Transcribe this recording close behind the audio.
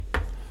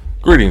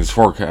Greetings,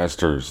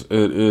 forecasters.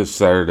 It is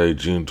Saturday,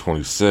 June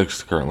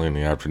 26th, currently in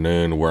the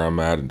afternoon, where I'm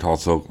at in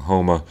Tulsa,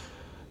 Oklahoma.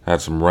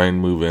 Had some rain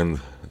move in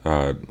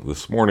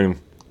this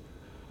morning.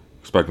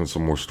 Expecting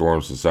some more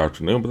storms this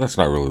afternoon, but that's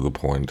not really the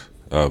point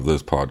of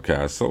this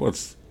podcast, so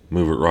let's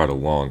move it right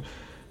along.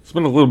 It's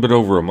been a little bit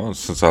over a month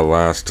since I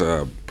last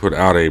put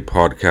out a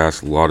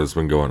podcast. A lot has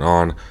been going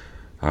on.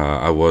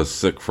 I was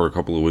sick for a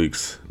couple of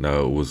weeks.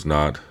 No, it was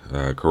not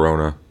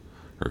corona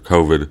or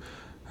COVID.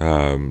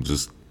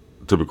 Just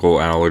typical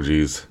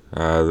allergies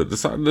that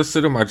decided to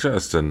sit in my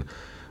chest and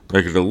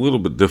make it a little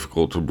bit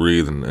difficult to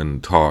breathe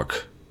and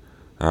talk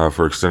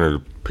for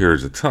extended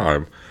periods of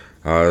time.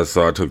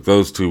 So I took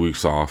those 2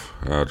 weeks off,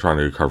 trying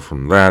to recover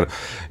from that.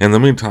 In the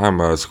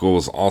meantime, school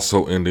was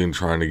also ending,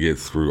 trying to get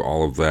through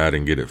all of that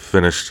and get it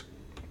finished.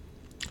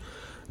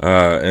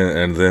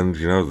 And then,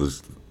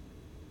 the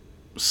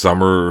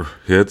summer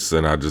hits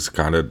and I just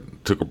kind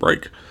of took a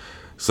break.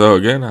 So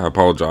again, I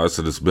apologize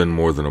that it's been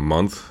more than a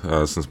month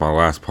since my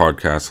last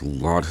podcast. A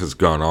lot has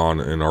gone on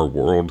in our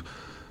world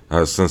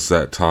since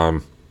that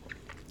time.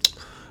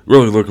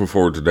 Really looking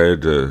forward today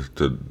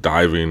to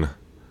diving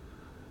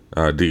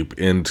deep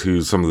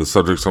into some of the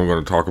subjects I'm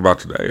going to talk about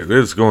today. It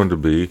is going to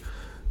be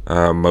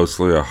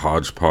mostly a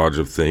hodgepodge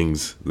of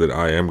things that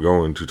I am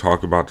going to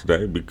talk about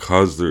today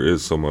because there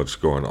is so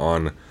much going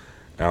on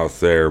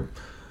out there.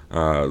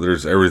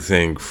 There's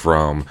everything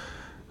from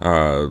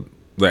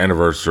the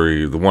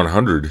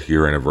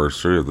 100-year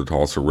anniversary of the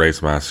Tulsa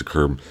Race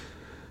Massacre.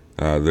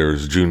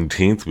 There's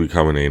Juneteenth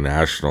becoming a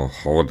national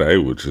holiday,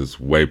 which is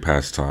way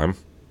past time.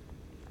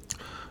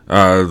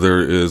 There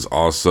is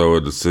also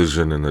a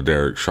decision in the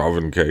Derek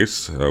Chauvin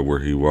case where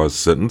he was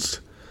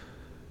sentenced.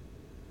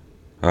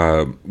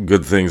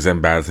 Good things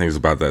and bad things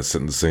about that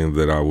sentencing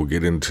that I will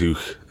get into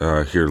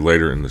here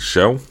later in the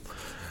show.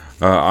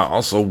 I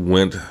also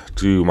went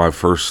to my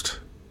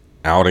first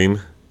outing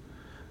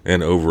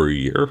in over a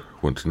year.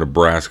 Went to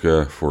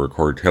Nebraska for a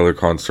Corey Taylor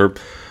concert.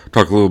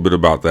 Talk a little bit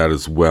about that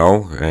as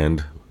well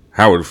and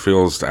how it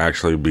feels to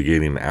actually be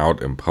getting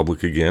out in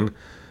public again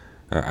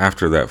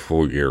after that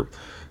full year.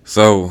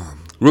 So,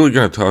 really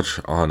going to touch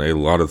on a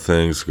lot of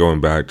things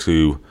going back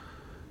to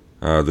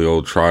the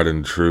old tried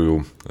and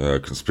true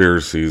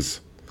conspiracies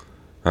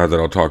that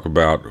I'll talk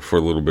about for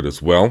a little bit as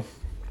well.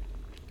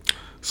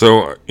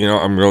 So,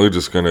 I'm really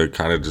just going to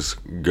kind of just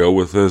go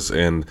with this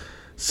and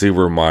see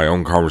where my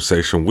own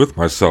conversation with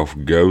myself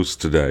goes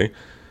today.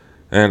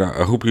 And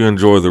I hope you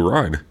enjoy the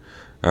ride.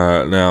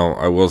 Now,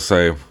 I will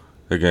say,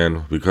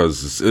 again,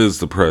 because this is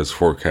the press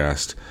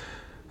forecast,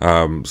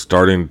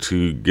 starting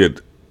to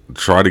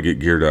try to get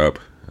geared up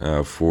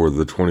for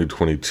the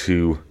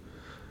 2022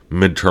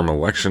 midterm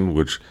election,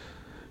 which,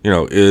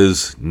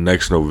 is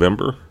next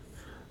November.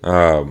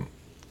 But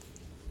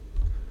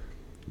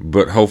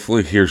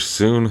hopefully here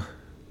soon,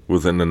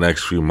 within the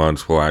next few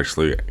months, we'll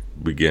actually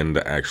begin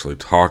to actually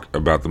talk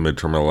about the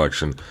midterm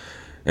election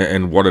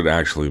and what it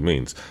actually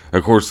means.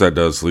 Of course, that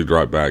does lead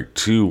right back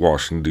to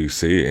Washington,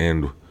 D.C.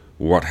 and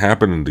what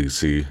happened in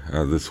D.C.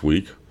 This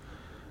week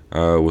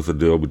with the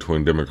deal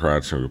between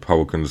Democrats and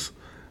Republicans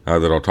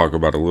that I'll talk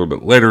about a little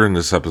bit later in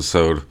this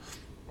episode,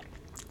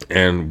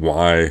 and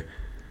why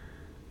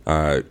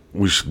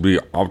we should be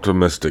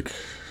optimistic.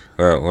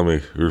 Let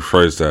me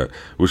rephrase that.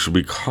 We should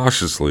be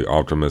cautiously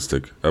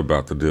optimistic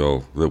about the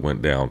deal that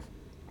went down.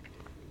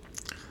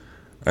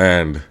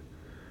 And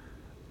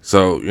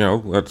so,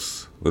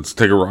 let's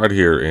take a ride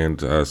here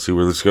and see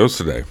where this goes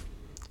today.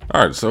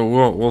 All right, so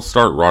we'll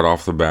start right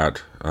off the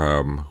bat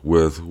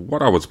with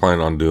what I was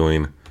planning on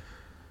doing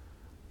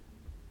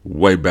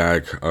way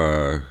back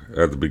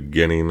at the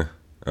beginning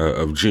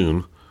of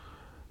June,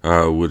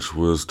 which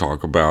was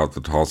talk about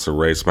the Tulsa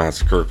Race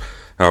Massacre.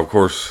 Now, of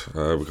course,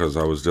 because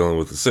I was dealing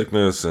with the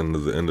sickness and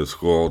the end of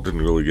school,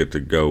 didn't really get to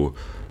go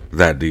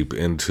that deep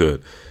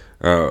into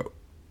it.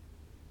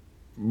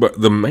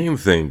 But the main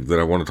thing that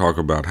I want to talk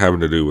about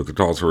having to do with the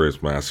Tulsa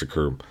Race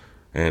Massacre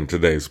and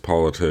today's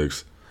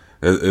politics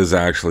is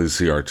actually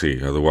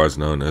CRT, otherwise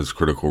known as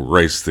critical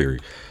race theory.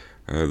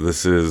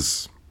 This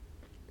is,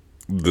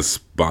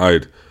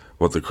 despite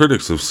what the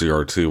critics of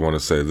CRT want to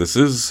say, this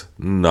is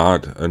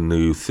not a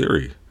new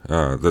theory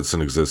that's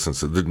in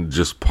existence. It didn't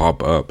just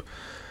pop up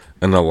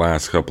in the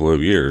last couple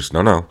of years.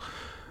 No.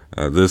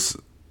 This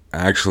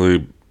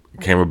actually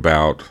came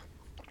about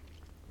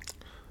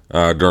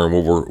during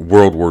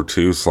World War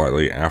II,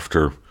 slightly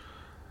after,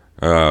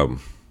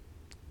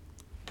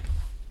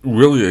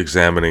 really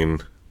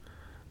examining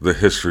the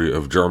history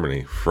of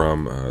Germany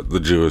from the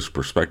Jewish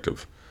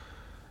perspective.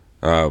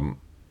 But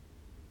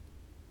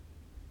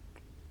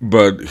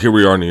here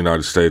we are in the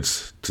United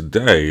States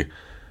today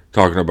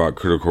talking about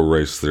critical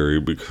race theory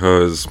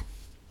because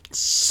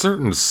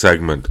certain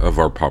segment of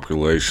our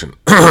population,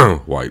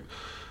 white,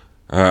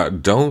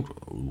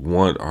 don't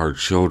want our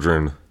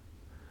children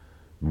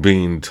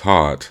being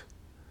taught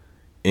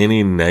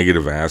any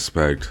negative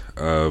aspect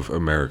of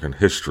American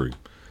history.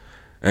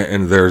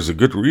 And there's a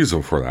good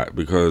reason for that,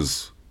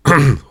 because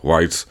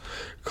whites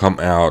come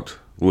out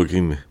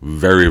looking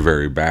very,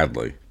 very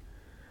badly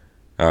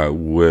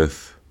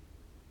with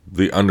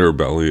the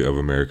underbelly of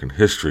American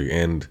history,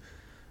 and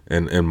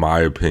in my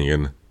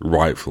opinion,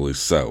 rightfully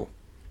so.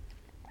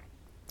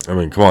 I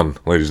mean, come on,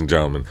 ladies and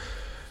gentlemen.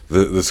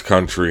 This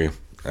country,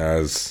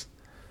 as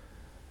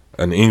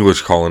an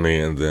English colony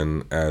and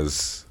then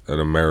as an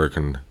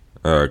American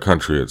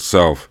country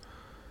itself,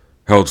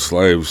 held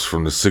slaves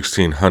from the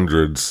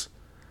 1600s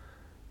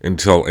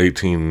until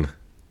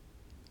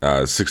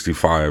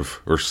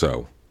 1865 or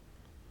so.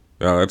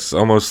 That's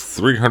almost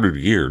 300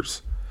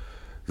 years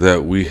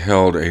that we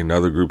held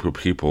another group of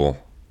people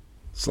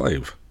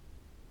slave.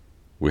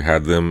 We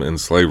had them in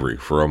slavery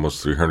for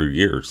almost 300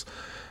 years.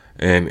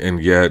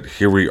 And yet,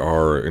 here we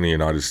are in the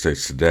United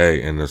States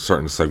today, and a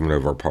certain segment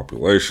of our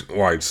population,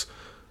 whites,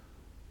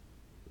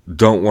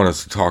 don't want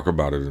us to talk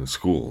about it in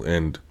school.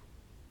 And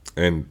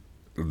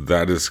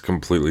that is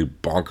completely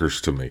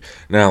bonkers to me.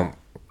 Now,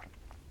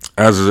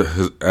 as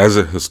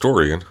a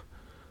historian,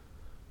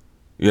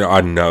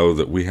 I know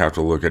that we have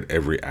to look at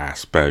every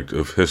aspect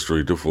of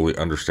history to fully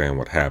understand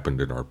what happened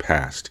in our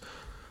past.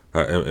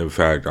 In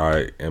fact,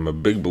 I am a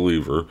big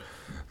believer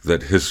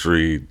that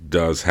history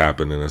does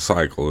happen in a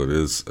cycle. It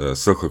is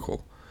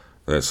cyclical.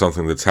 That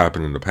something that's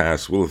happened in the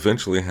past will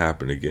eventually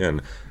happen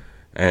again.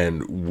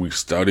 And we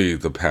study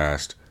the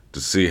past to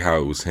see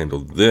how it was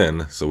handled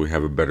then, so we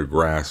have a better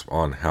grasp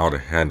on how to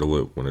handle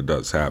it when it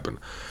does happen.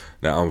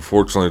 Now,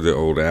 unfortunately, the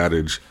old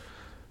adage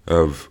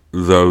of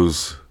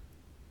those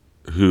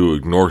who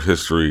ignore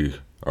history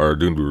are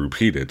doomed to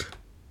repeat it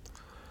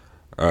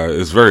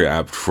is very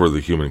apt for the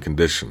human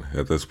condition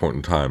at this point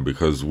in time,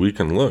 because we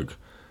can look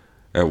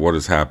at what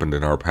has happened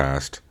in our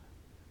past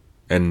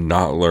and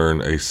not learn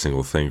a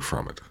single thing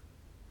from it.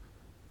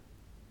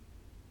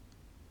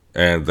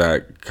 And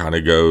that kind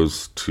of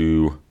goes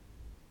to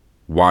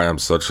why I'm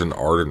such an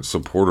ardent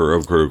supporter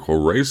of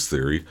critical race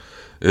theory,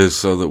 is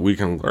so that we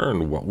can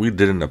learn what we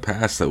did in the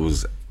past that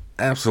was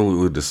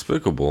absolutely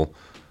despicable,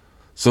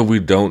 so we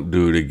don't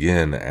do it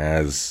again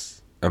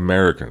as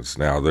Americans.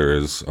 Now, there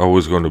is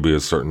always going to be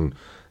a certain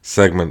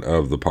segment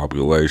of the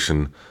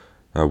population,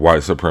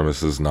 white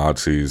supremacists,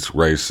 Nazis,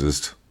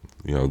 racist,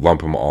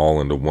 lump them all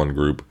into one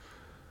group,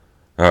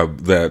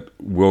 that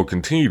will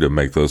continue to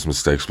make those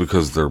mistakes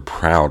because they're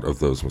proud of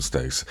those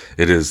mistakes.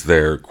 It is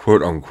their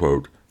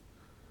quote-unquote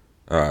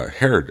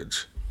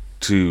heritage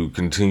to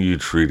continue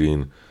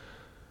treating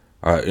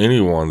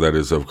anyone that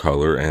is of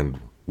color, and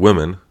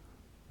women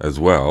as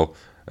well,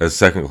 as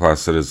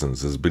second-class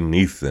citizens, as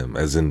beneath them,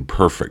 as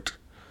imperfect.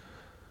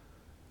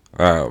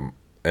 And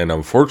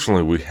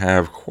unfortunately, we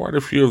have quite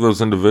a few of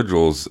those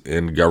individuals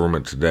in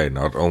government today,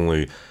 not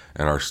only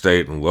in our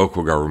state and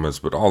local governments,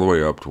 but all the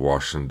way up to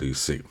Washington,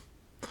 D.C.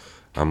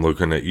 I'm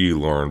looking at you,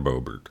 Lauren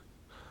Boebert.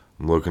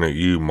 I'm looking at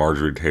you,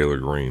 Marjorie Taylor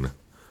Greene.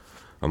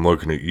 I'm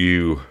looking at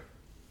you,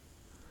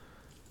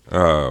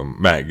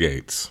 Matt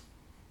Gaetz.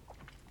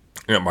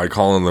 Am I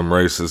calling them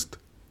racist?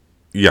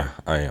 Yeah,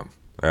 I am.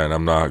 And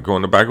I'm not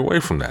going to back away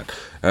from that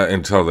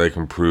until they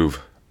can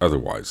prove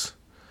otherwise.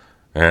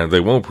 And they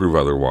won't prove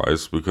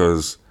otherwise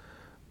because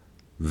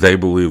they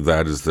believe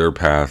that is their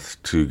path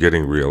to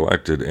getting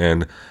reelected.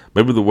 And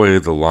maybe the way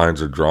the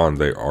lines are drawn,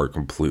 they are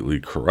completely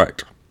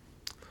correct.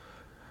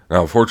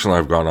 Now, unfortunately,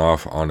 I've gone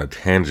off on a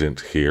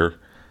tangent here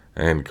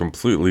and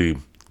completely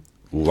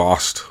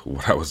lost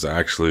what I was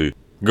actually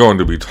going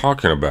to be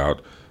talking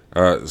about.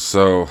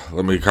 So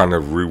let me kind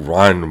of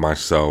rewind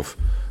myself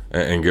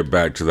and get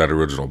back to that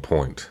original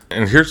point.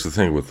 And here's the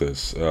thing with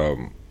this.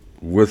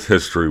 With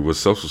history, with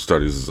social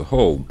studies as a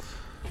whole,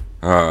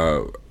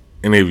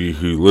 any of you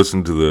who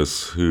listen to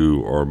this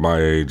who are my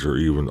age or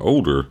even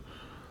older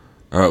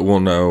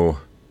will know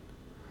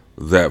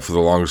that for the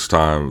longest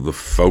time, the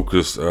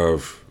focus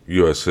of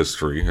U.S.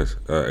 history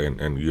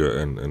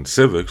and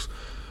civics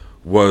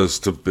was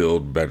to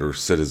build better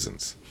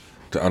citizens,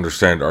 to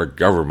understand our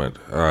government,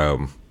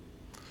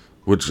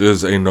 which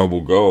is a noble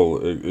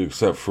goal,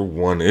 except for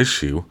one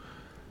issue,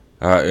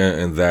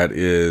 and that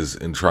is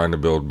in trying to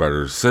build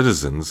better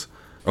citizens.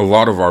 A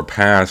lot of our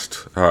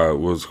past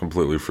was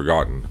completely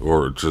forgotten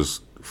or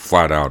just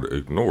flat out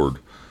ignored.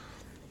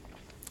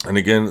 And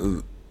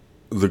again,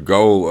 the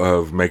goal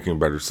of making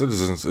better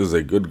citizens is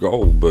a good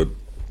goal, but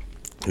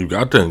you've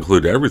got to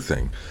include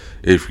everything.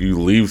 If you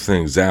leave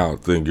things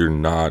out, then you're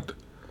not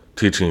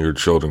teaching your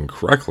children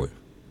correctly.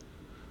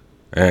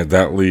 And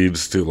that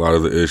leads to a lot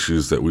of the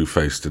issues that we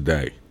face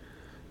today.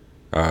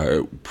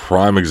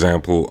 Prime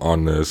example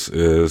on this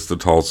is the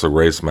Tulsa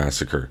Race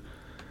Massacre.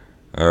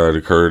 It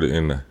occurred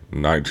in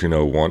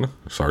 1921,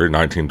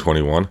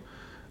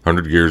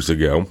 100 years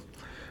ago.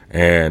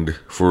 And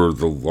for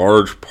the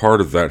large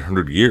part of that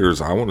 100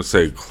 years, I want to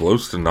say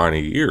close to 90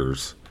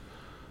 years,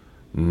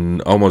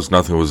 almost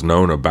nothing was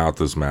known about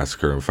this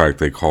massacre. In fact,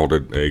 they called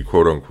it a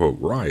quote-unquote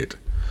riot,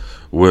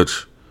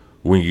 which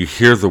when you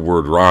hear the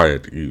word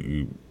riot,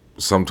 you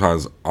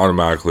sometimes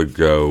automatically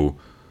go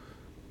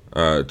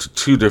to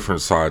two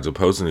different sides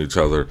opposing each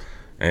other,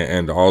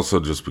 and also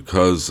just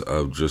because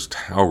of just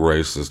how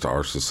racist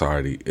our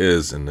society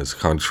is in this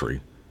country.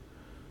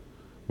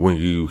 When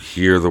you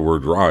hear the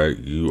word riot,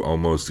 you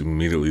almost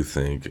immediately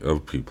think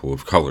of people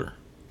of color.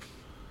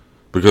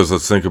 Because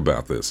let's think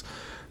about this.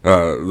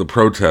 The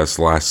protests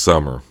last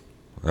summer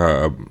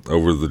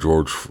over the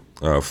George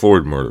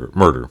Floyd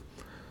murder.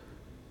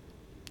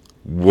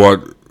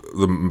 What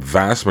the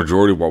vast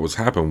majority of what was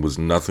happening was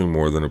nothing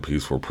more than a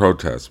peaceful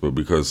protest, but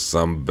because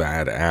some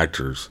bad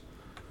actors,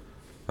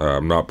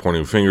 I'm not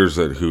pointing fingers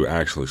at who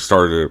actually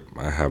started it.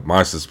 I have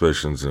my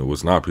suspicions, and it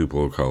was not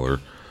people of color.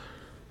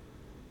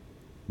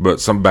 But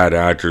some bad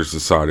actors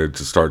decided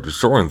to start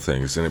destroying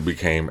things, and it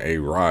became a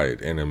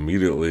riot. And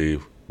immediately,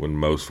 when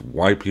most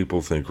white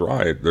people think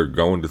riot, they're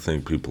going to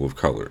think people of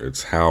color.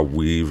 It's how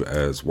we,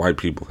 as white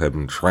people, have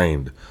been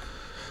trained.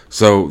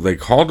 So they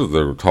called it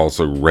the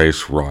Tulsa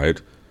Race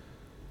Riot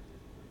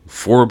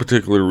for a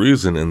particular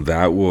reason, and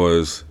that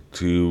was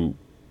to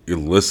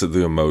elicit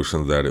the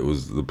emotion that it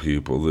was the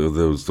people, it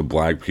was the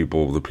black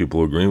people, the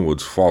people of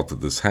Greenwood's fault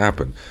that this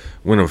happened,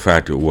 when in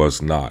fact it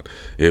was not.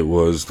 It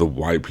was the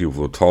white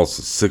people of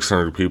Tulsa,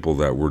 600 people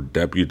that were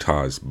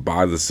deputized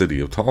by the city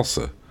of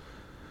Tulsa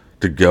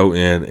to go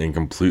in and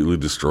completely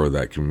destroy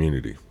that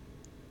community.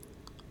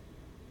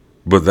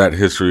 But that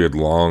history had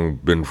long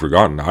been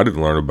forgotten. I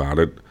didn't learn about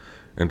it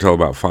until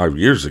about 5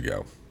 years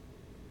ago.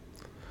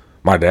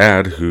 My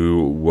dad,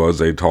 who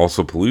was a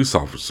Tulsa police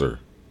officer,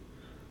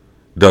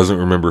 doesn't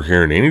remember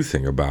hearing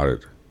anything about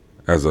it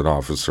as an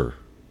officer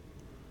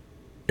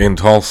in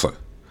Tulsa.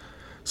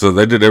 So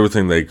they did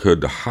everything they could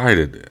to hide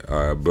it.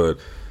 But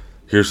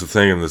here's the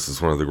thing, and this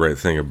is one of the great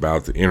things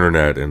about the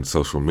internet and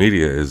social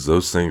media, is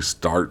those things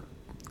start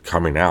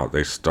coming out.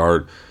 They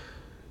start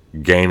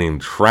gaining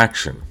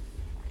traction.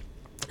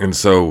 And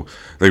so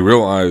they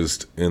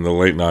realized in the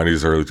late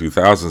 90s, early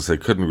 2000s, they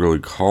couldn't really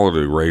call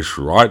it a race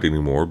riot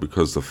anymore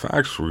because the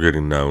facts were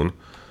getting known.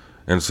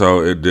 And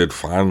so it did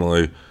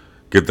finally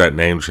get that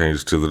name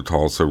changed to the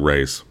Tulsa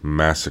Race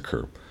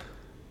Massacre.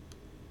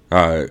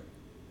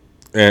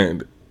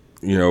 And,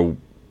 you know,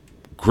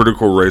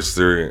 critical race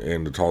theory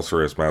and the Tulsa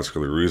Race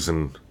Massacre, the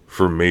reason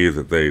for me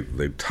that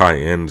they tie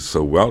in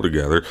so well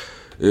together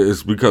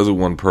is because of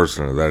one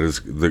person, and that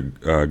is the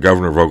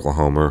governor of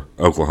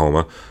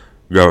Oklahoma,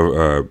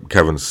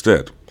 Kevin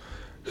Stitt,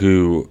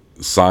 who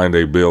signed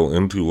a bill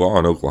into law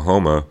in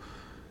Oklahoma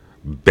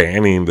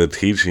banning the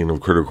teaching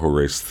of critical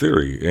race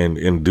theory. And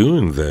in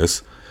doing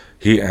this,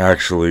 he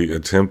actually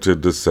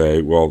attempted to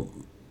say, well,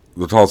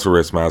 the Tulsa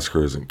Race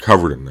Massacre isn't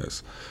covered in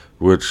this,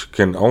 which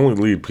can only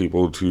lead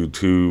people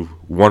to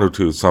one or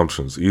two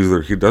assumptions.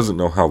 Either he doesn't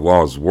know how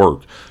laws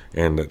work,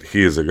 and that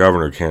he as a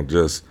governor can't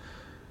just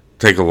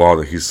take a bill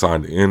that he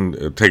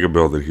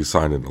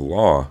signed into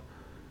law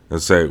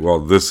and say, well,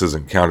 this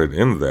isn't counted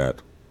in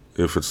that.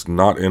 If it's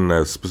not in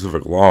that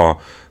specific law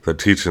that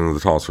teaching the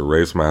Tulsa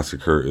Race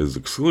Massacre is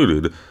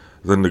excluded,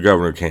 then the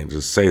governor can't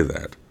just say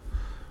that.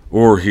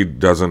 Or he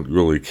doesn't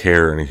really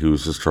care and he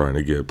was just trying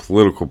to get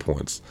political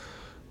points,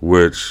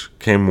 which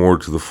came more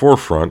to the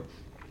forefront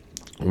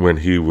when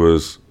he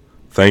was,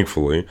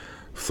 thankfully,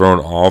 thrown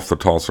off the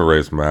Tulsa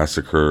Race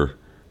Massacre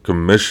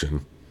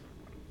Commission,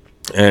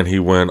 and he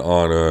went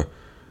on a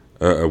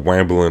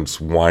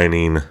wambulance,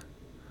 whining,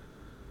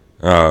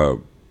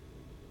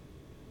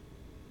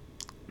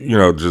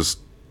 just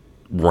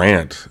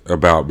rant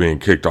about being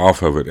kicked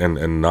off of it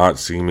and not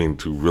seeming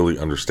to really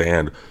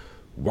understand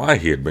why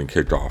he had been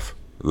kicked off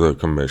the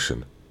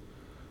commission.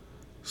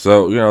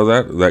 So,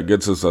 that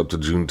gets us up to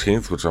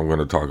Juneteenth, which I'm going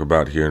to talk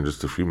about here in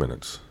just a few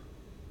minutes.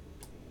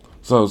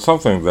 So,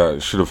 something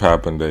that should have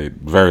happened a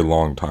very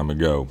long time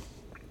ago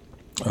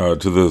to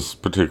this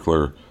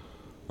particular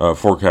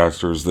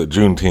forecaster is that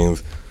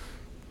Juneteenth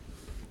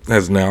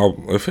has now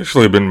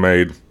officially been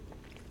made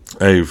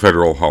a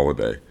federal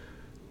holiday.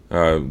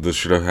 This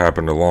should have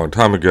happened a long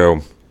time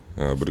ago,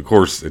 but of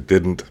course it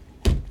didn't.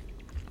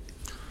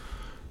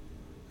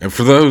 And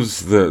for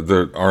those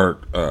that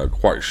aren't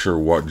quite sure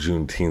what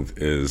Juneteenth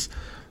is,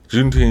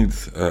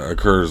 Juneteenth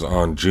occurs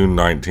on June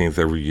 19th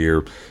every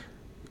year.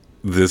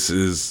 This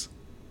is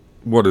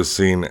what is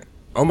seen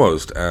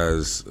almost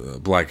as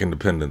Black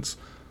independence.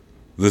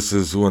 This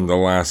is when the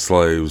last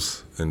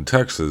slaves in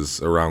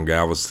Texas around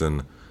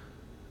Galveston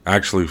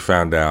actually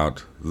found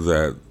out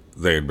that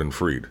they had been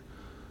freed.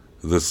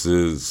 This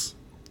is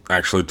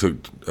actually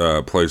took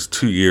place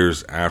 2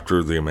 years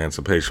after the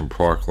Emancipation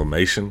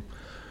Proclamation.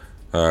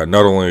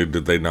 Not only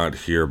did they not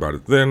hear about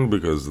it then,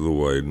 because of the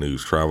way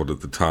news traveled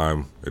at the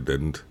time, it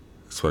didn't,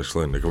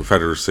 especially in the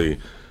Confederacy,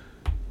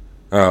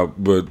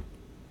 but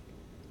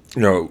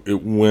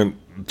it went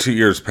 2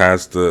 years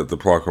past the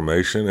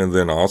proclamation, and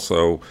then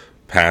also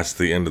past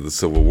the end of the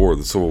Civil War.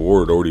 The Civil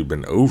War had already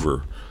been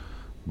over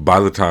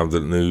by the time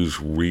that news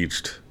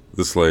reached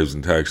the slaves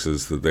in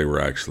Texas that they were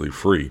actually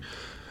free.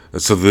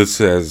 So this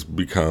has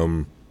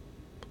become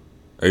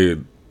a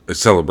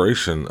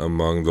celebration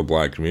among the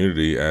Black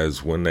community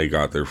as when they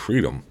got their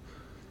freedom.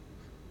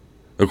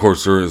 Of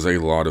course, there is a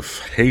lot of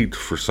hate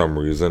for some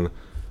reason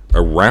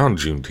around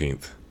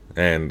Juneteenth,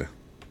 and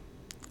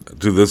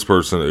to this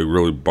person, it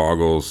really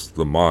boggles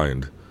the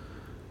mind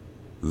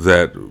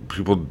that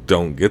people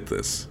don't get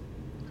this.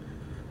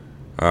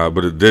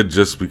 But it did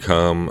just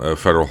become a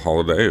federal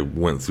holiday. It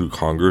went through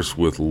Congress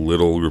with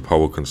little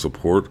Republican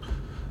support.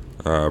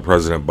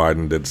 President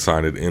Biden did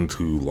sign it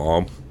into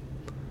law.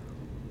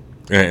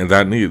 And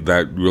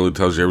that really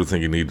tells you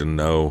everything you need to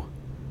know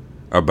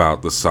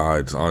about the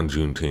sides on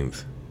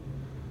Juneteenth.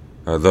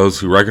 Those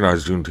who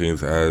recognize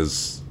Juneteenth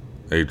as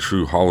a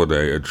true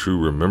holiday, a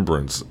true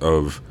remembrance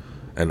of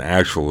an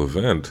actual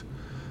event,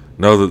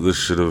 know that this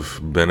should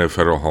have been a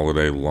federal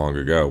holiday long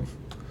ago.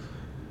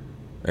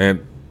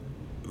 And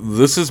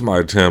this is my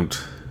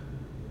attempt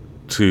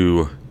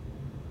to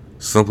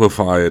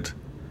simplify it,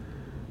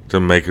 to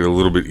make it a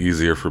little bit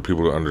easier for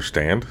people to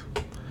understand.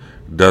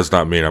 Does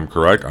not mean I'm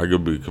correct. I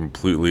could be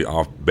completely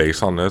off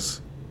base on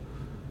this.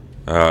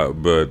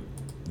 But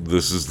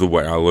this is the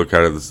way I look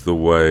at it. This is the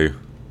way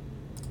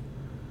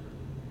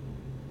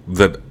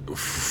that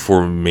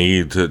for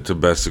me to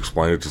best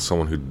explain it to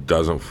someone who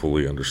doesn't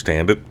fully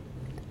understand it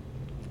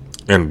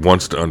and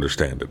wants to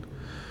understand it.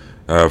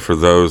 For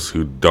those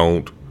who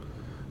don't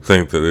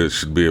think that it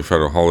should be a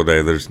federal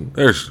holiday,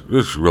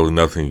 there's really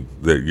nothing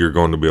that you're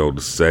going to be able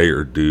to say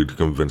or do to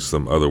convince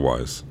them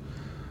otherwise,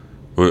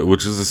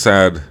 which is a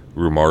sad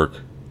remark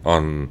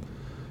on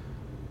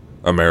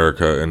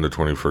America in the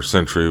 21st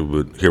century,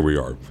 but here we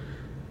are.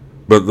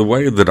 But the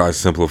way that I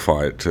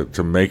simplify it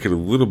to make it a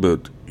little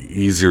bit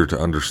easier to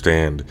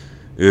understand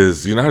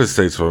is the United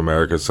States of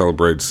America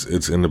celebrates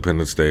its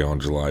Independence Day on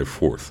July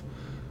 4th.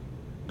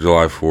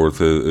 July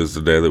 4th is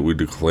the day that we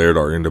declared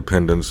our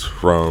independence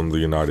from the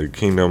United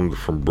Kingdom,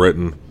 from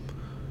Britain.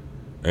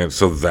 And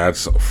so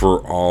that's for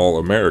all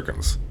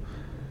Americans.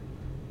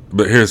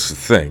 But here's the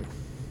thing.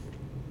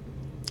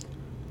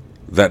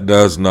 That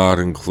does not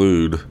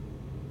include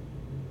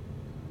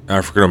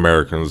African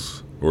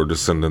Americans or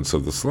descendants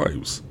of the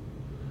slaves.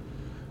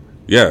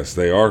 Yes,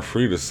 they are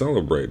free to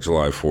celebrate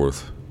July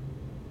 4th.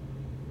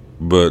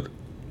 But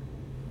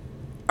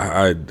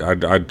I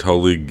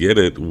totally get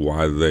it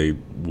why they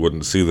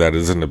wouldn't see that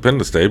as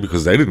Independence Day,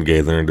 because they didn't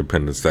gain their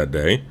independence that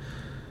day.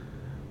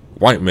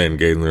 White men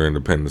gained their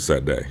independence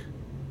that day.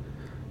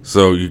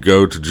 So you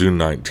go to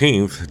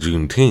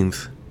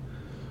Juneteenth,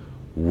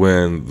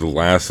 when the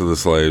last of the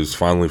slaves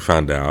finally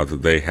found out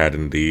that they had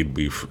indeed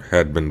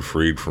had been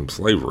freed from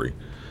slavery.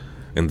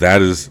 And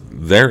that is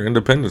their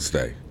Independence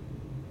Day.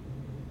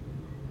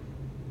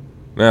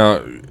 Now,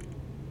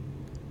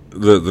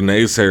 the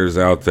naysayers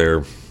out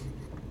there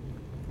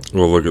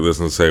will look at this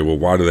and say, well,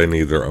 why do they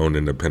need their own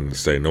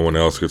Independence Day? No one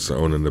else gets their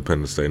own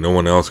Independence Day. No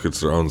one else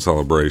gets their own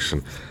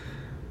celebration.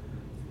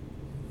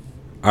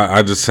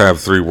 I just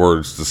have 3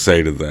 words to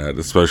say to that,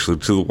 especially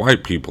to the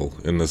white people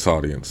in this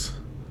audience.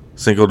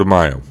 Cinco de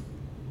Mayo.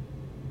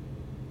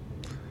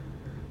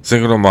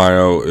 Cinco de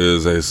Mayo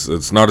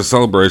it's not a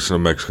celebration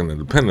of Mexican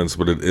independence,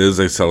 but it is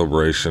a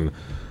celebration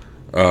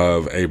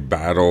of a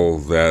battle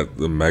that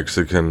the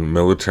Mexican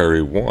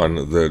military won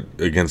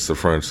against the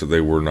French that they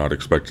were not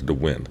expected to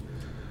win.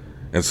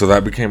 And so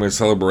that became a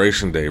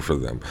celebration day for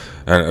them.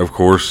 And of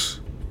course,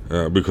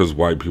 because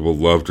white people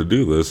love to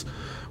do this,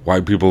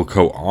 white people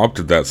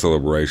co-opted that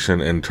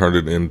celebration and turned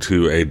it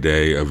into a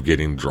day of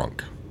getting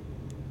drunk.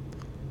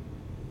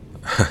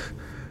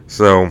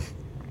 So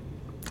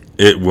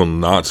it will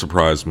not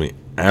surprise me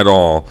at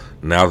all,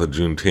 now that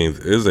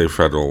Juneteenth is a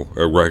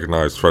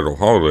recognized federal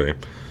holiday,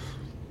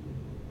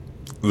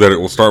 that it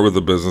will start with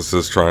the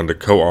businesses trying to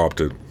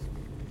co-opt it,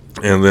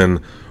 and then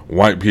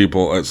white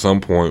people at some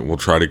point will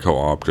try to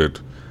co-opt it.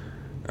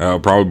 It'll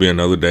probably be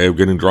another day of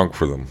getting drunk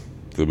for them,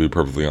 to be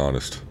perfectly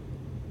honest.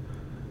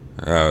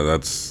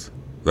 That's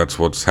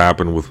what's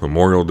happened with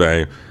Memorial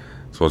Day.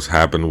 That's what's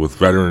happened with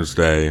Veterans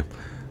Day.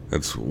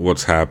 That's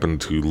what's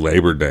happened to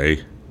Labor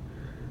Day.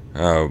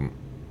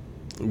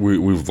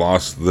 We've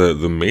lost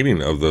the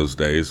meaning of those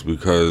days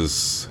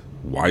because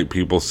white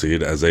people see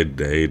it as a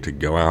day to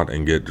go out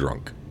and get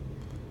drunk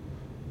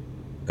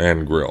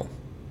and grill,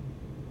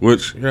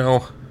 which,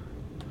 I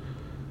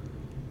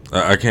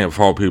can't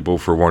fault people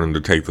for wanting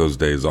to take those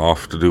days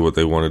off to do what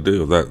they want to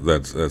do.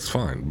 That's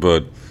fine.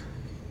 But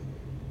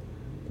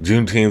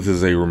Juneteenth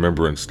is a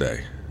remembrance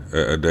day,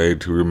 a day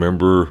to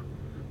remember,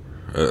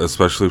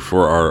 especially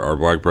for our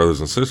black brothers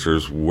and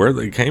sisters, where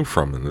they came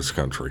from in this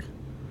country.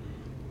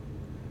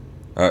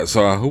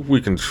 So I hope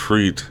we can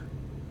treat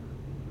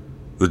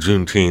the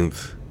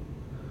Juneteenth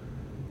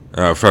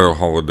federal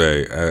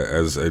holiday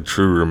as a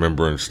true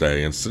remembrance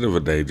day, instead of a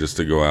day just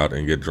to go out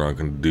and get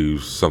drunk and do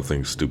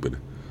something stupid.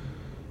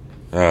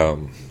 But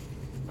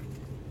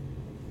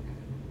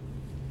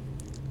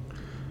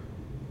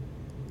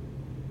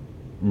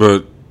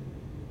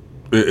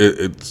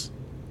it's,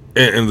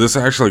 and this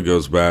actually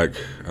goes back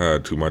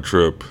to my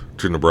trip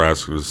to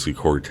Nebraska to see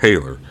Corey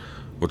Taylor,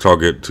 which I'll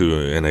get to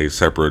in a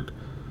separate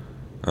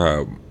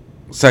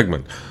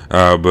segment.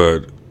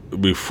 But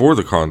before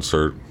the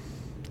concert,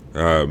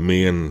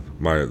 me and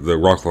the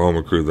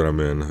Rocklahoma crew that I'm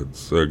in,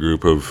 it's a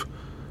group of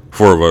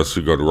 4 of us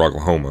who go to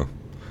Rocklahoma.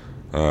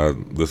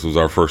 This was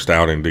our first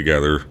outing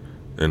together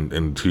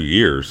in 2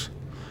 years.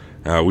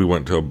 We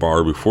went to a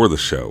bar before the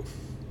show,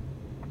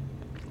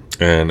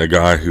 and a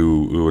guy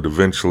who would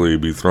eventually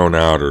be thrown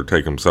out or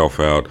take himself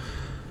out,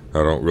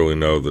 I don't really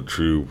know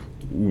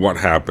what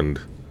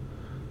happened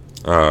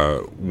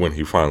when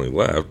he finally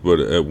left. But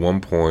at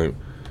one point,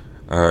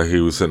 he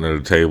was sitting at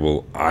a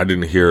table. I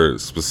didn't hear it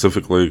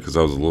specifically because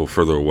I was a little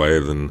further away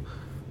than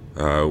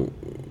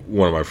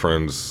one of my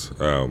friends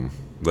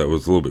that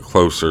was a little bit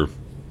closer.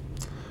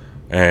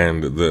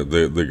 And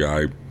the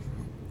guy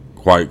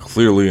quite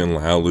clearly and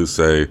loudly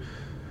say,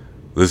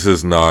 "This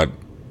is not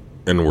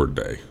N-word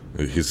day."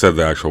 He said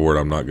the actual word.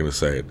 I'm not going to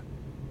say it.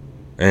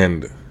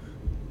 And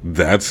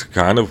that's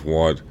kind of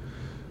what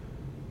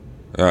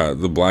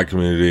the black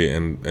community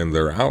and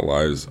their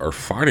allies are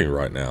fighting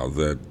right now.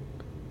 That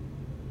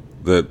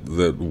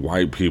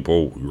white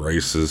people,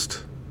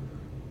 racist,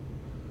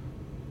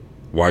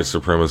 white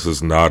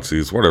supremacists,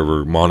 Nazis,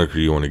 whatever moniker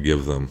you want to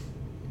give them,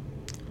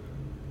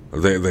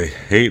 they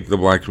hate the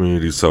black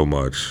community so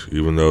much,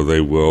 even though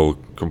they will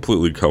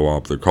completely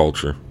co-opt their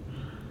culture.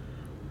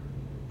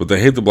 But they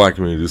hate the black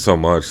community so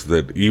much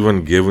that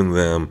even giving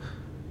them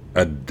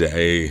a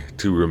day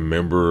to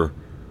remember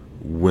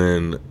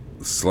when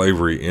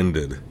slavery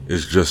ended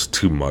is just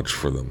too much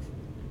for them.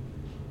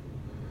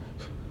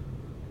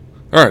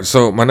 Alright,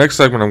 so my next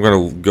segment, I'm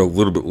going to go a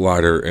little bit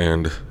lighter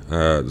and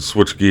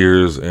switch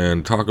gears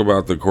and talk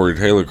about the Corey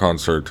Taylor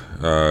concert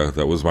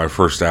that was my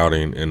first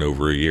outing in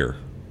over a year.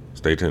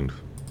 Stay tuned.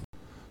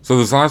 So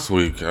this last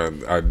week,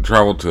 I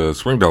traveled to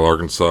Springdale,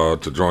 Arkansas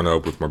to join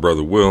up with my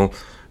brother Will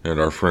and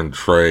our friend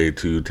Trey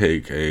to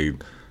take a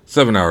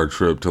 7-hour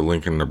trip to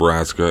Lincoln,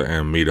 Nebraska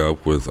and meet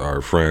up with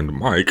our friend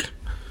Mike,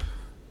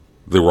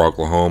 the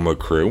Rocklahoma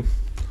crew,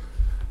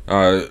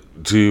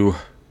 to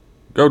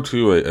go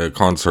to a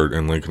concert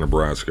in Lincoln,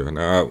 Nebraska.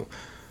 Now,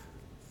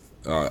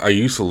 I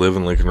used to live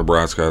in Lincoln,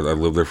 Nebraska. I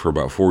lived there for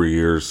about 4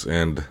 years,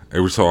 and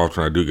every so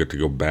often I do get to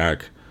go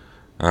back.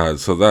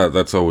 So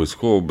that's always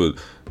cool. But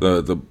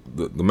the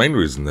main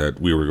reason that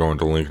we were going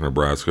to Lincoln,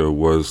 Nebraska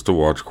was to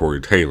watch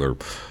Corey Taylor,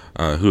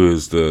 who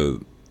is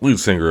the lead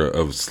singer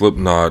of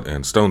Slipknot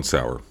and Stone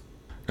Sour.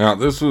 Now,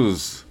 this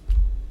was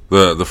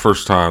the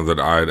first time that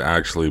I'd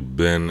actually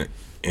been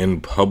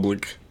in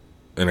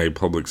a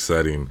public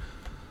setting,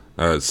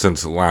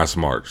 since last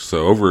March,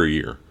 so over a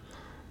year.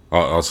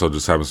 Also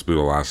just happens to be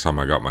the last time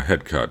I got my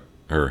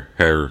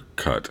hair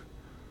cut,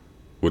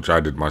 which I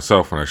did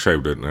myself when I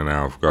shaved it, and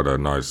now I've got a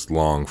nice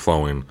long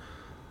flowing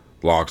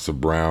locks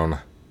of brown.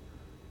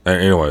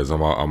 Anyways,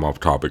 I'm off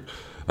topic.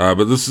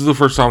 But this is the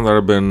first time that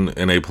I've been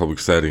in a public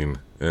setting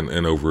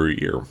in over a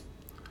year.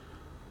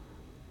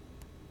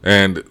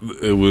 And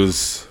it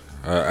was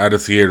at a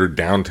theater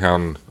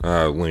downtown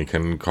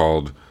Lincoln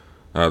called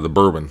the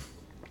Bourbon.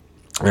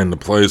 And the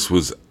place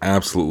was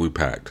absolutely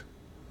packed.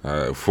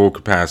 Full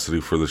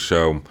capacity for the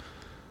show.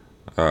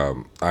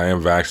 I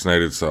am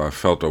vaccinated, so I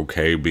felt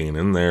okay being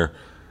in there.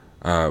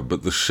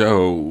 But the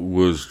show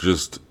was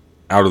just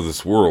out of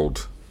this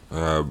world.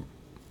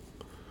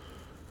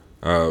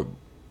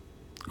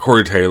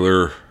 Corey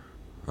Taylor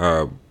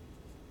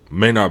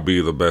may not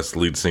be the best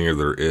lead singer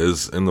there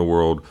is in the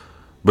world,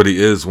 but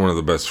he is one of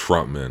the best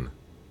frontmen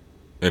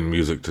in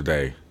music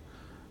today.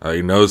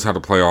 He knows how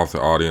to play off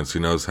the audience. He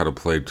knows how to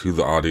play to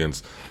the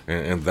audience.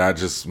 And that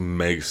just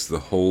makes the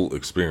whole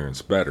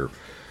experience better.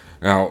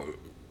 Now,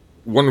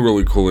 one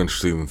really cool,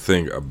 interesting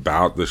thing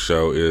about the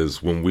show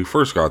is when we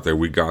first got there,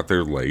 we got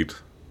there late.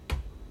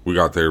 We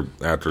got there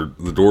after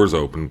the doors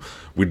opened.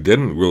 We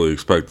didn't really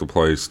expect the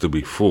place to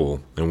be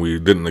full. And we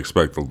didn't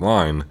expect the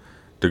line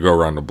to go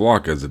around the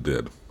block as it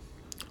did.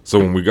 So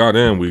when we got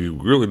in, we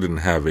really didn't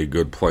have a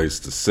good place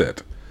to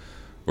sit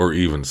or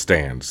even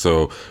stand.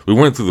 So we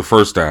went through the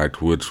first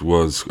act, which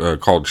was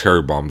called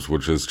Cherry Bombs,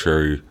 which is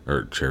Corey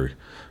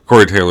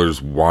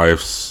Taylor's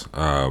wife's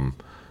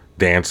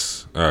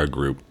dance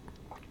group.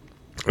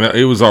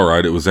 It was all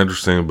right. It was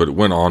interesting, but it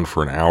went on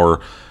for an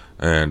hour.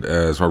 And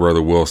as my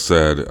brother Will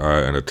said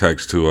in a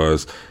text to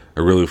us,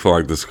 I really feel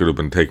like this could have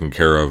been taken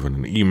care of in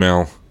an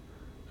email,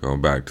 going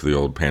back to the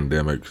old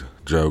pandemic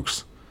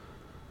jokes.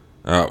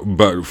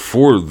 But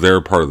for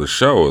their part of the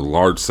show, a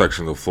large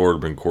section of the floor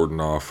had been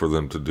cordoned off for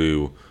them to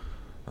do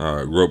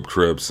rope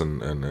trips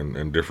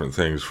and different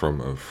things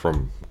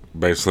from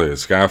basically a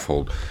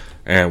scaffold.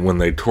 And when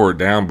they tore it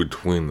down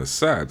between the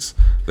sets,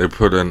 they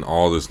put in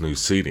all this new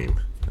seating.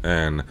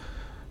 And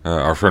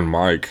our friend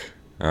Mike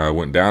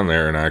went down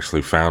there and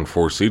actually found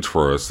 4 seats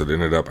for us that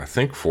ended up, I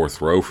think,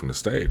 4th row from the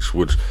stage,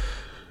 which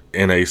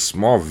in a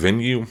small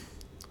venue,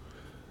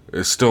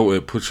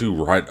 it puts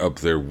you right up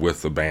there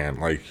with the band.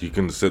 Like, you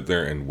can sit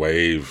there and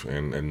wave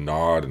and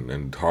nod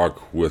and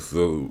talk with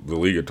the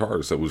lead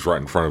guitarist that was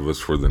right in front of us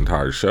for the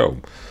entire show,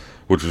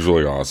 which was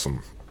really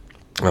awesome.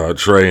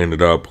 Trey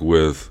ended up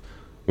with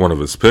one of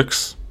his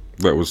picks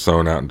that was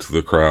thrown out into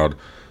the crowd.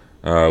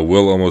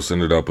 Will almost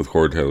ended up with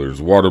Corey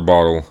Taylor's water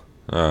bottle,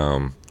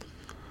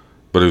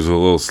 but he was a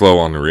little slow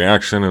on the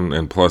reaction,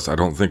 and plus I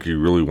don't think he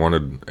really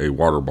wanted a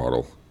water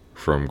bottle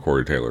from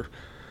Corey Taylor.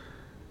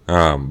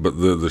 But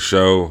the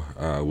show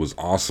was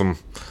awesome.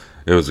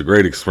 It was a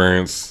great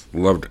experience.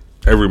 Loved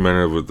every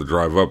minute of it. The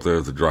drive up there,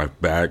 the drive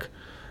back.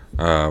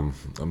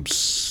 I'm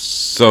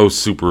so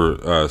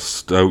super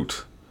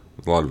stoked.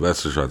 A lot of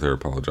message right there.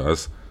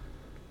 Apologize.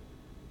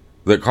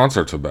 that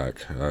concerts are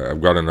back.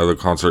 I've got another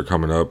concert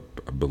coming up,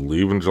 I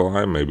believe in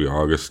July, maybe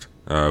August.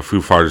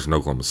 Foo Fighters in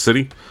Oklahoma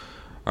City.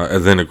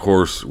 And then, of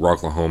course,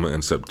 Rocklahoma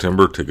in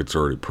September. Tickets are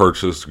already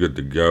purchased, good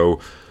to go.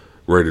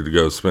 Ready to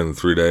go spend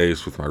 3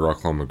 days with my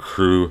Rocklahoma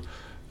crew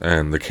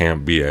and the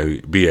camp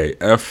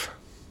BAF.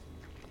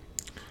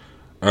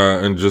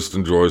 And just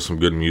enjoy some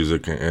good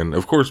music and,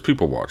 of course,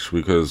 people watch.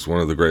 Because one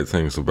of the great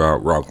things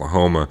about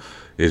Rocklahoma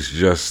is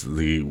just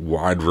the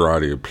wide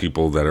variety of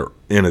people that are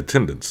in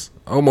attendance.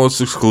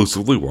 Almost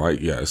exclusively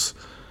white, yes.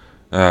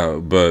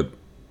 But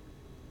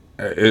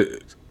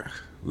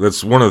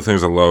that's one of the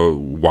things I love,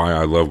 why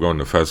I love going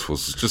to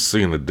festivals, is just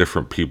seeing the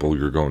different people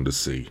you're going to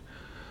see.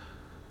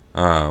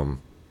 And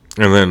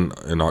then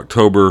in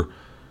October,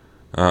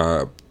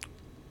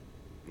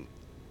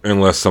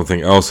 unless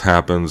something else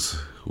happens,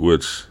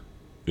 which,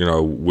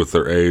 with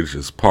their age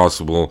is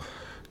possible,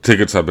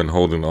 tickets I've been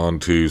holding on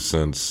to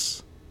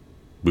since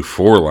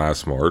before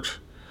last March.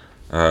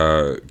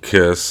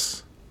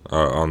 Kiss,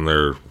 on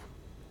their,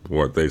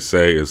 what they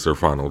say is their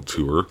final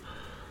tour.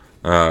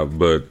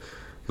 But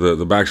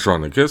the backstory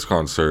on the Kiss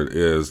concert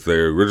is they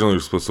originally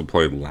were supposed to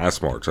play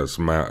last March. That's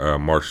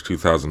March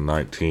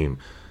 2019.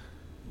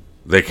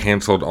 They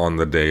canceled on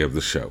the day of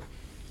the show.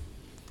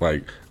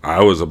 Like,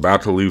 I was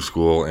about to leave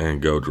school and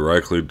go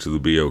directly to the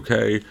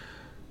BOK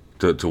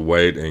to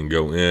wait and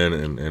go in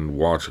and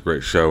watch a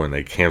great show, and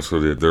they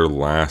canceled it. Their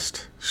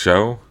last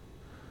show,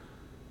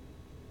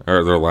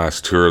 or their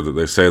last tour that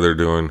they say they're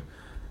doing,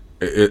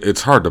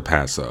 it's hard to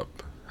pass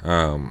up.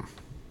 I've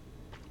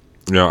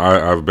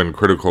been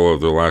critical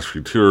of their last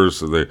few tours.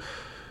 So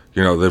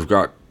they've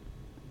got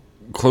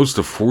close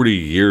to 40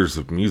 years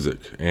of music,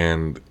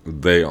 and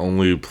they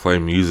only play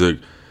music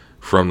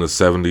from the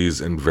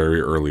 70s and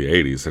very early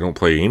 80s. They don't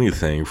play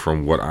anything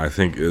from what I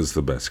think is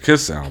the best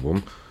Kiss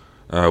album,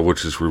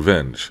 which is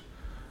Revenge.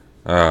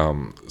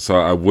 So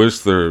I wish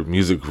their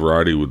music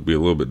variety would be a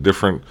little bit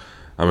different.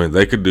 I mean,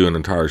 they could do an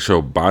entire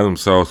show by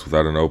themselves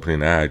without an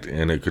opening act,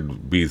 and it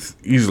could be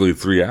easily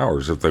 3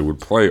 hours if they would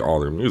play all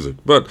their music.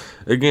 But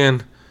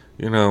again,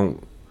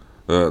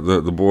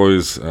 the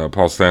boys,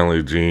 Paul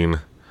Stanley, Gene,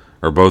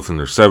 are both in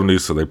their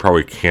 70s, so they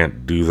probably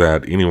can't do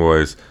that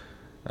anyways.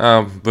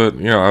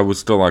 But I would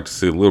still like to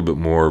see a little bit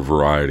more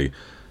variety.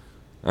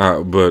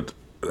 But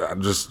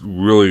I'm just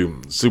really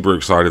super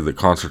excited that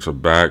concerts are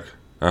back,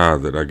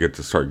 that I get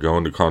to start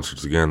going to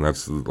concerts again.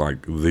 That's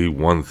like the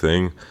one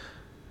thing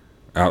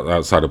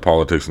outside of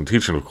politics and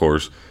teaching, of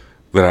course,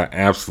 that I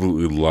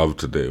absolutely love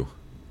to do.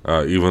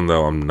 Even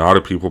though I'm not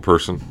a people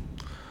person,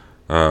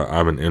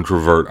 I'm an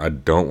introvert. I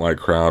don't like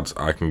crowds.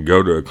 I can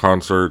go to a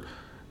concert,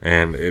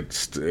 and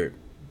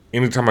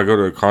anytime I go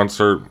to a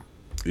concert,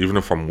 even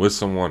if I'm with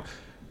someone,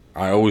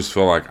 I always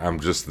feel like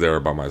I'm just there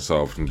by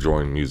myself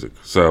enjoying music.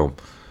 So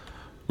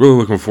really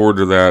looking forward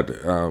to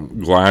that.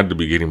 Glad to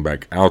be getting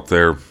back out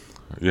there,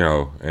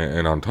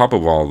 and on top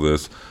of all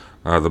this,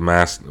 the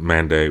mask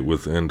mandate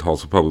within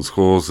Tulsa Public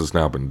Schools has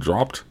now been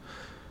dropped.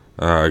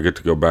 I get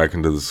to go back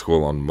into the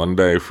school on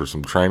Monday for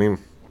some training,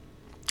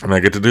 and I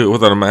get to do it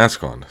without a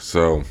mask on.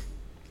 So,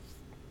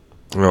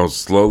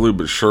 slowly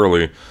but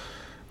surely,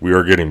 we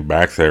are getting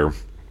back there.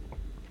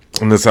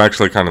 And this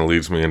actually kind of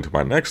leads me into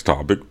my next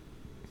topic,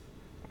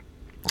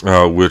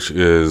 which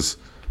is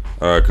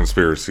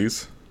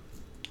conspiracies.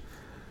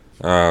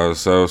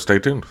 So stay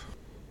tuned.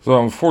 So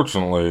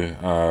unfortunately,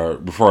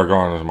 before I go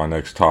on to my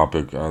next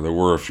topic, there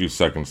were a few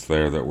seconds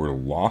there that were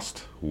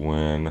lost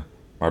when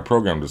my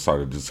program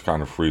decided to just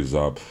kind of freeze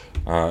up.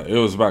 It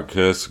was about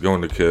Kiss,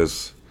 going to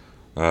Kiss,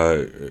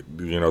 the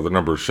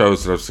number of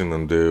shows that I've seen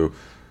them do,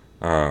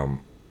 and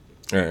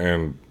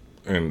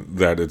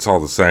that it's all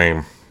the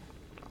same.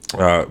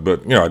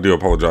 But I do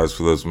apologize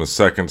for those missed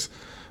seconds.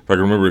 If I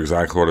can remember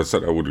exactly what I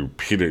said, I would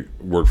repeat it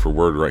word for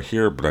word right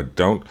here, but I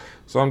don't.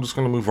 So I'm just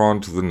going to move on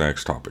to the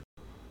next topic.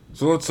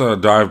 So let's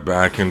dive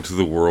back into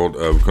the world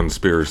of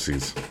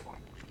conspiracies,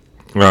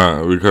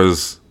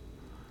 because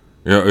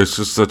it's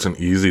just such an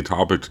easy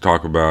topic to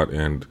talk about,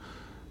 and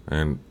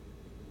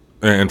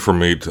for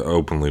me to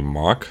openly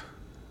mock.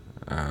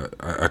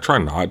 I try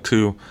not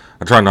to.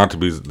 I try not to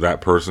be that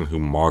person who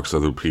mocks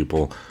other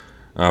people,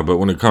 but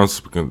when it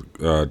comes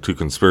to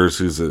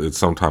conspiracies, it's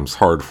sometimes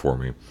hard for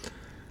me.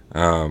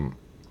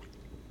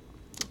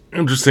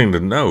 Interesting to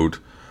note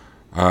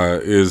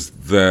is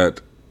that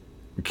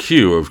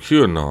Q of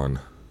QAnon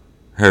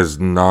has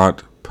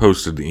not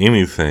posted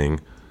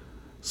anything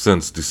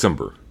since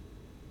December.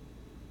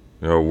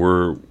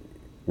 We're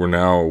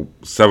now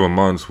 7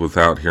 months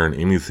without hearing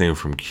anything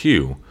from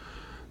Q.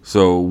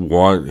 So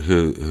what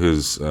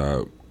his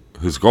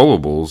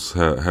gullibles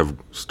have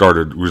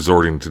started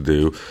resorting to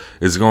do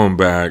is going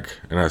back,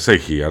 and I say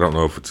he, I don't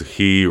know if it's a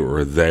he or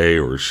a they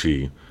or a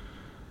she.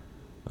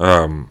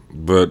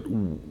 But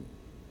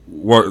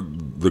what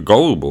the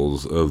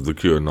gullibles of the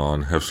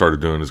QAnon have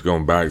started doing is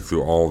going back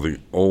through all the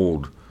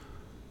old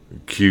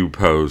Q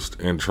posts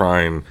and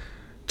trying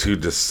to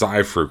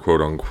decipher,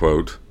 quote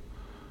unquote,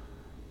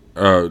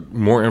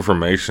 more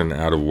information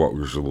out of what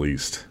was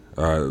released.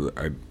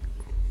 I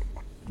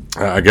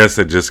guess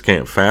they just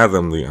can't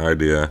fathom the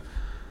idea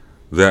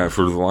that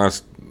for the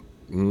last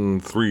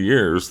 3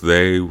 years,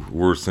 they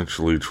were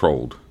essentially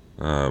trolled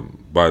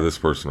by this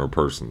person or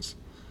persons.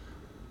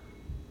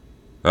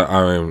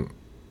 I mean,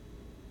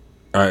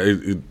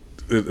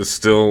 it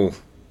still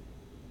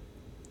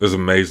is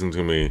amazing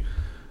to me,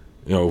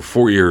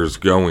 4 years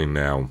going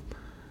now,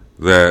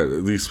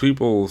 that these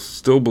people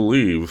still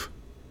believe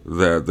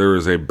that there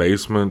is a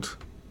basement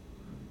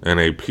and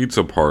a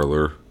pizza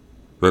parlor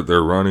that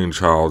they're running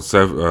child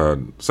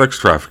sex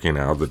trafficking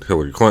out, that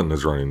Hillary Clinton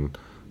is running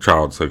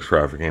child sex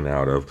trafficking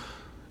out of,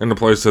 and the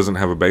place doesn't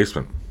have a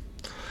basement.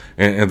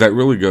 And that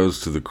really goes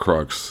to the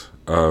crux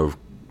of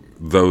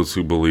those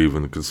who believe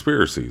in the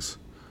conspiracies.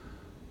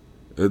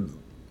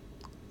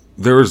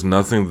 There is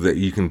nothing that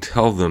you can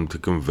tell them to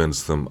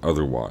convince them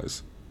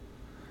otherwise.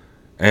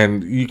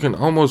 And you can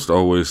almost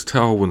always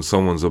tell when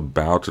someone's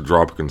about to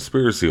drop a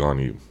conspiracy on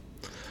you,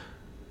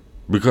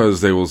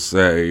 because they will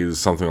say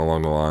something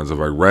along the lines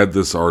of, I read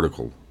this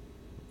article,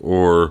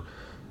 or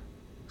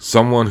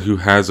someone who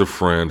has a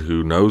friend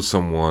who knows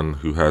someone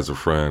who has a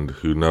friend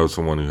who knows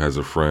someone who has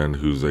a friend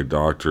who's a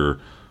doctor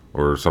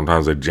or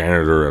sometimes a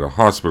janitor at a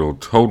hospital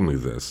told me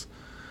this.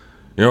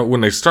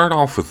 When they start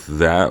off with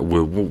that,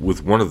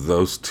 with one of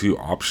those two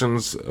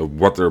options of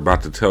what they're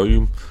about to tell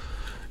you,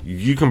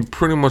 you can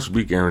pretty much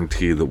be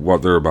guaranteed that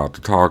what they're about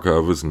to talk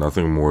of is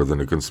nothing more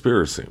than a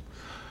conspiracy.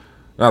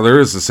 Now, there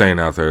is a saying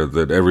out there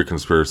that every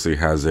conspiracy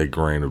has a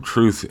grain of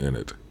truth in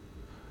it.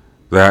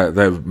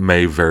 That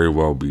may very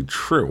well be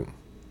true.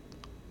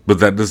 But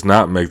that does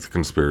not make the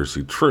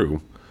conspiracy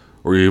true,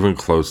 or even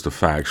close to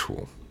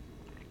factual.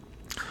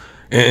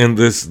 And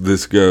this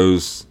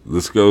goes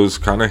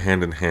kind of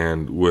hand in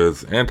hand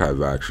with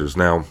anti-vaxxers.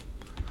 Now,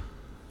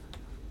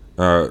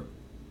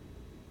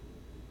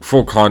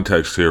 full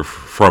context here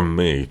from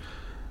me.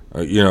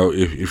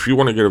 If you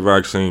want to get a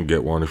vaccine,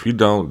 get one. If you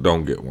don't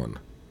get one.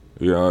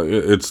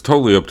 It's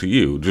totally up to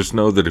you. Just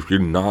know that if you're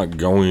not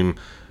going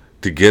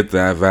to get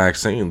that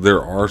vaccine,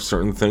 there are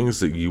certain things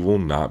that you will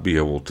not be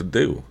able to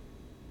do.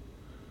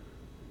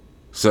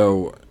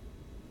 So,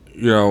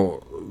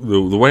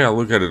 the way I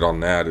look at it on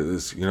that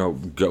is,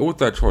 go with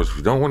that choice. If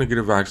you don't want to get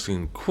a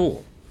vaccine,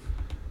 cool.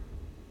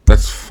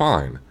 That's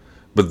fine.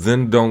 But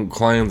then don't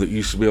claim that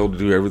you should be able to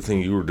do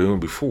everything you were doing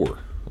before.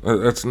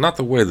 That's not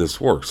the way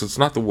this works. It's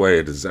not the way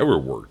it has ever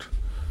worked.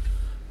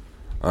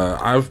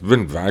 I've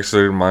been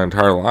vaccinated my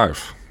entire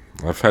life.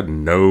 I've had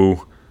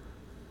no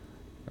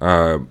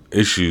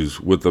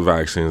issues with the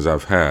vaccines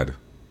I've had.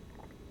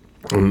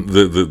 And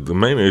the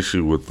main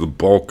issue with the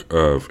bulk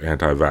of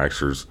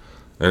anti-vaxxers,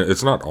 and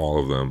it's not all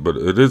of them, but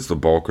it is the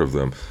bulk of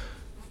them,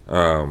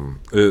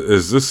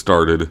 is this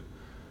started,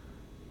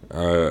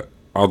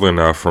 oddly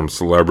enough, from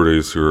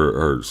celebrities who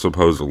are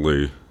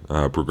supposedly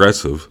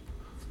progressive,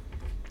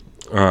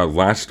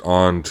 latched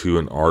on to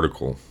an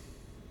article,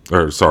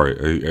 or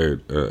sorry,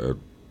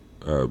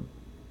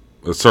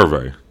 a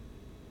survey.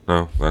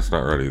 No, that's not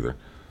right either.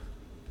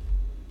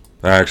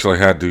 I actually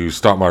had to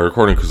stop my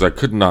recording because I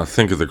could not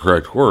think of the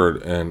correct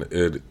word, and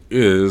it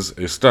is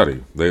a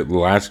study. They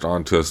latched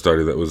onto a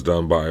study that was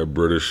done by a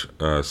British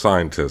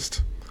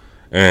scientist.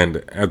 And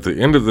at the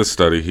end of this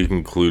study, he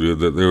concluded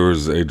that there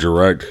was a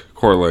direct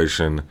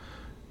correlation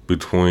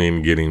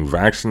between getting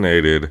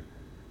vaccinated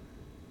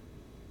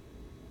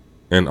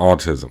and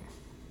autism.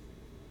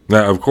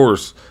 Now, of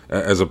course,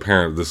 as a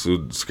parent, this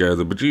would scare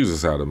the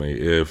bejesus out of me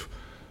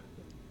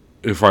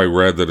if I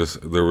read that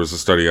there was a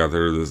study out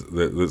there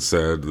that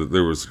said that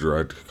there was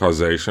direct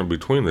causation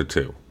between the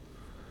two.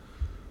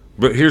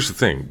 But here's the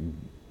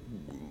thing.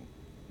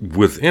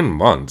 Within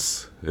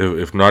months,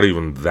 if not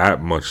even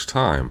that much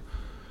time,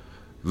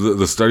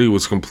 the study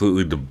was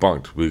completely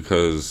debunked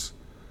because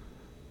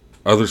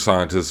other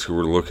scientists who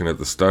were looking at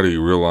the study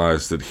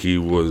realized that he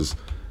was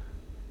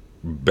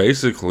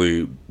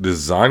basically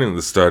designing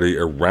the study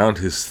around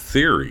his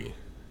theory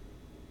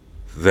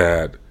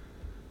that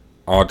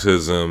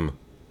autism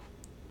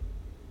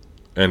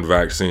and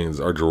vaccines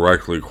are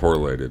directly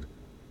correlated.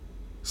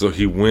 So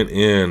he went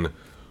in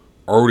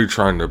already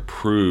trying to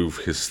prove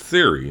his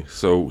theory.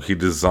 So he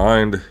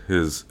designed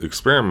his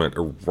experiment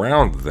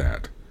around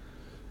that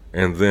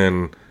and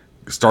then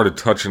started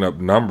touching up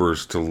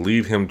numbers to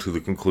lead him to the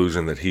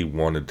conclusion that he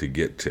wanted to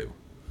get to.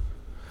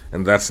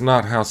 And that's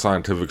not how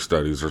scientific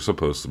studies are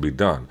supposed to be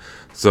done.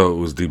 So it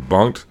was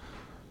debunked.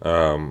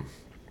 The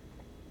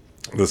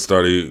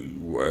study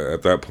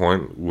at that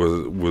point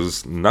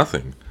was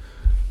nothing.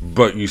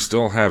 But you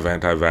still have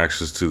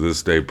anti-vaxxers to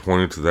this day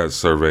pointing to that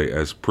survey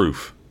as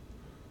proof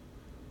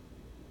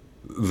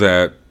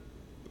that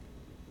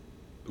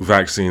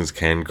vaccines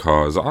can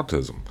cause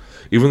autism.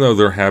 Even though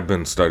there have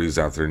been studies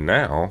out there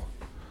now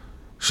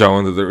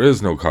showing that there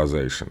is no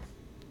causation.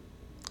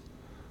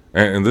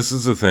 And this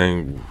is the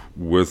thing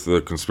with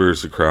the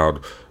conspiracy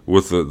crowd,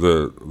 with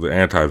the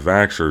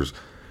anti-vaxxers.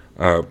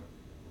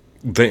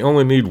 They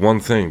only need one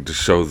thing to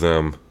show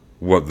them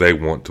what they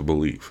want to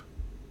believe.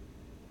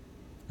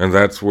 And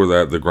that's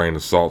where the grain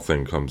of salt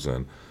thing comes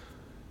in.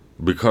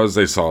 Because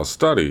they saw a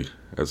study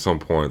at some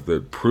point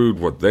that proved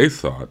what they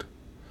thought,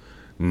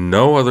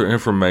 No other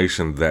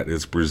information that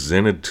is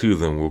presented to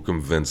them will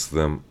convince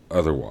them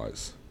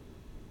otherwise.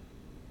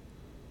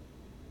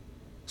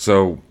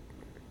 So,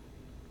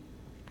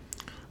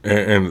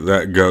 and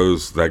that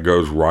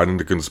goes right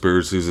into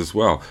conspiracies as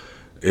well.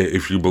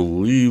 If you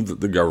believe that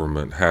the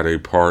government had a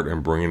part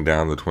in bringing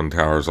down the Twin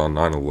Towers on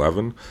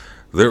 9/11,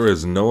 there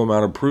is no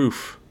amount of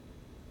proof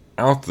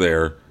out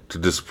there to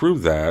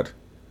disprove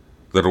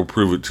that'll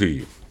prove it to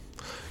you.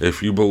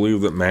 If you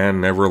believe that man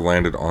never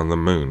landed on the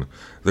moon,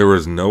 there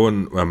is no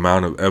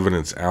amount of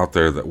evidence out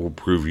there that will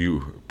prove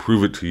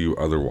it to you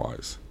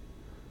otherwise.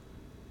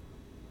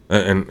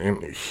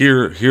 And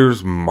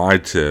here's my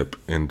tip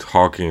in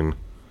talking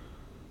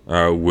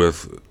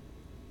with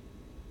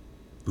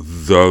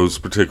those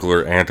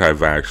particular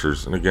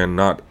anti-vaxxers. And again,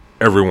 not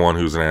everyone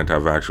who's an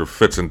anti-vaxxer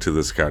fits into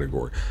this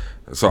category.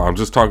 So I'm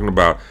just talking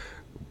about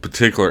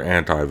particular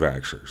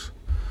anti-vaxxers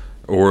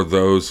or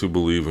those who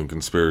believe in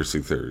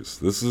conspiracy theories.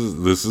 This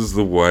is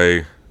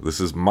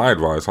my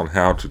advice on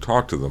how to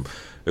talk to them.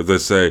 If they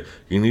say,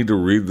 you need to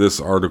read this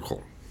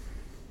article,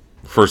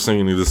 first thing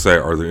you need to say,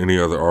 are there any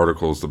other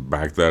articles that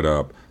back that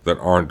up that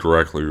aren't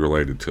directly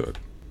related to it?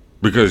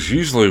 Because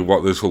usually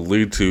what this will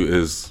lead to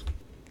is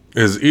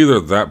either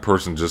that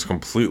person just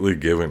completely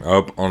giving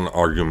up on the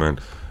argument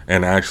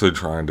and actually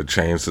trying to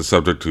change the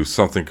subject to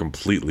something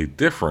completely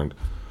different,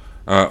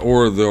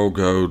 or they'll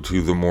go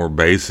to the more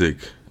basic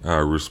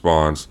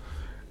response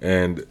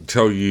and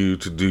tell you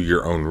to do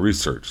your own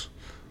research.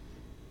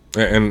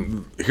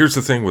 And here's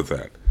the thing with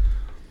that.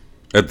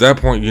 At that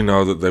point, you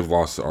know that they've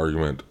lost the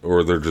argument,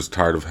 or they're just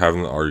tired of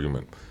having the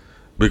argument.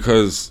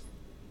 Because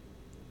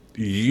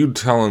you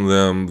telling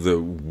them that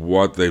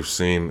what they've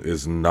seen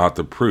is not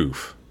the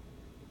proof,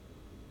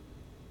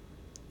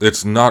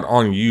 it's not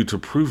on you to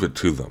prove it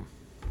to them.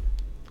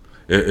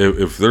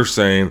 If they're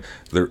saying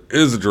there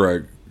is a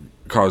direct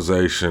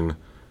causation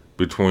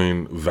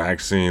between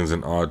vaccines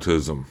and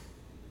autism,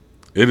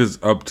 it is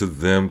up to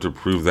them to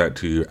prove that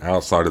to you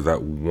outside of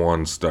that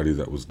one study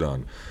that was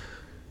done.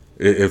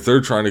 If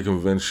they're trying to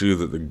convince you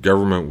that the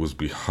government was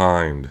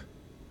behind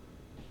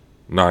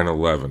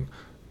 9/11,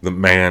 the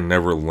man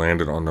never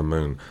landed on the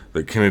moon,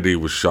 that Kennedy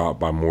was shot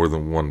by more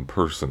than one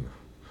person,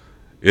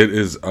 it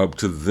is up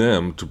to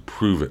them to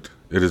prove it.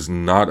 It is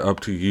not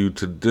up to you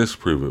to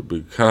disprove it,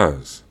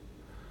 because,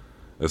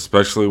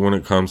 especially when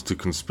it comes to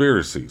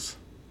conspiracies,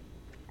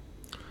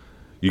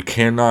 you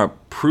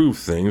cannot prove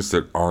things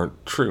that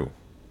aren't true.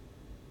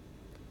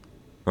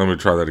 Let me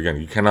try that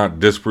again. You cannot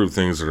disprove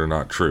things that are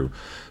not true.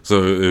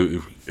 So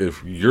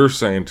if you're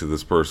saying to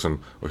this person,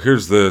 well,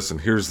 here's this,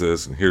 and here's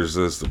this, and here's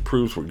this, that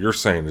proves what you're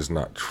saying is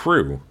not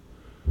true,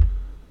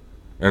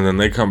 and then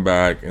they come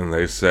back and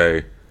they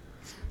say,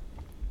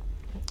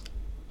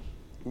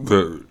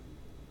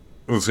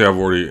 let's see, I've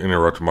already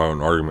interrupted my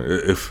own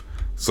argument.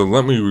 So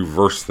let me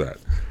reverse that.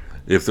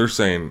 If they're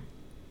saying,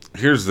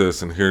 here's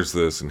this, and here's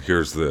this, and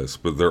here's this,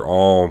 but they're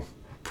all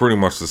pretty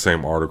much the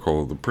same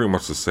article, they're pretty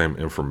much the same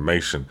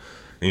information,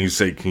 and you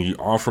say, can you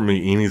offer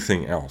me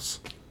anything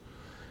else?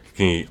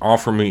 Can you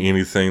offer me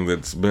anything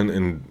that's been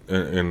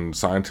in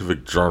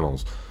scientific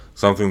journals,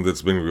 something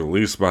that's been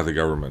released by the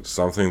government,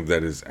 something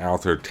that is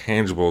out there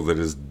tangible, that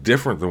is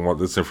different than what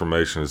this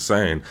information is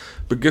saying,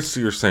 but gets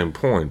to your same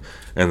point?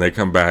 And they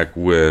come back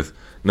with,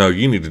 no,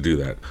 you need to do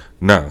that.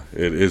 No,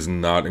 it is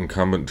not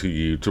incumbent to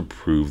you to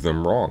prove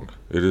them wrong.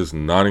 It is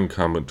not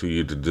incumbent to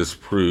you to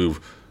disprove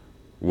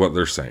what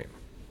they're saying.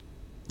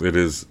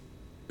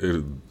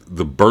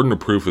 The burden of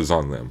proof is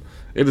on them.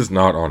 It is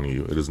not on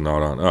you. It is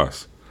not on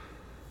us.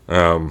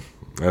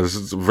 This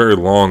is a very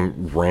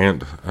long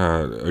rant,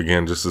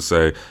 again, just to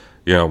say,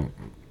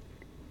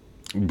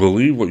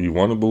 believe what you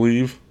want to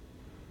believe,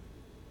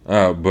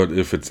 but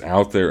if it's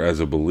out there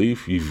as a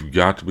belief, you've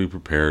got to be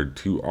prepared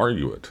to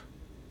argue it,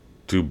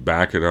 to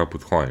back it up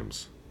with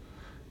claims,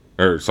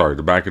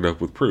 to back it up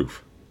with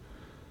proof.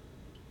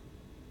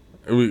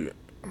 And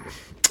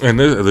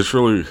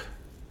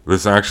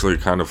this actually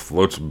kind of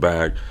floats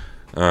back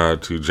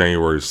to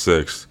January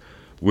 6th,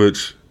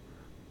 which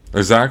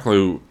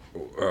exactly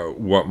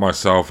what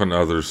myself and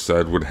others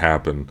said would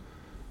happen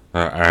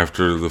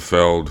after the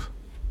failed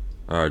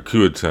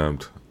coup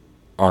attempt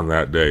on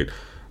that date,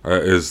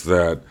 is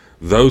that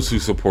those who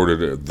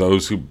supported it,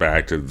 those who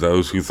backed it,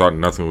 those who thought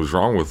nothing was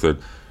wrong with it,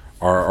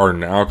 are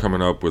now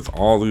coming up with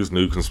all these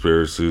new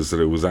conspiracies that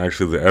it was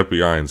actually the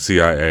FBI and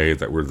CIA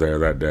that were there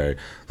that day.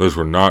 Those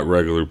were not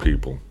regular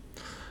people.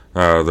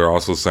 They're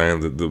also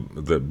saying that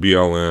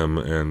BLM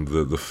and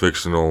the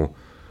fictional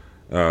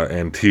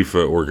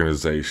Antifa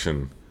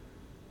organization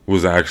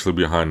was actually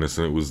behind this,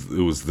 and it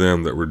was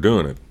them that were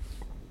doing it.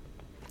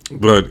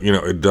 But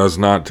it does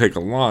not take a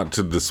lot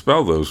to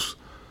dispel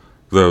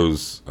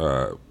those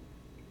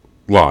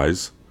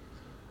lies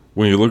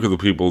when you look at the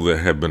people that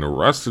have been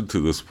arrested to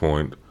this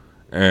point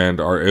and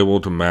are able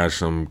to match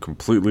them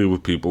completely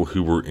with people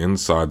who were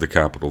inside the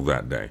Capitol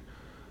that day.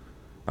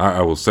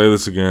 I will say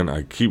this again.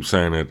 I keep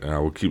saying it, and I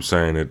will keep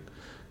saying it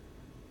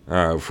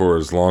for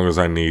as long as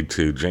I need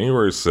to.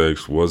 January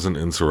 6th was an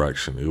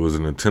insurrection. It was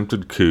an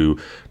attempted coup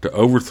to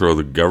overthrow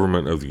the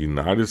government of the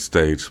United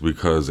States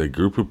because a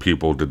group of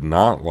people did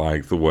not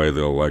like the way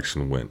the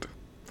election went.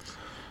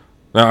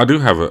 Now, I do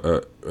have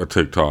a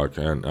TikTok,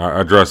 and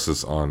I address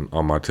this on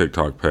my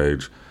TikTok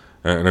page.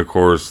 And, of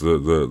course, the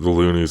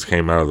loonies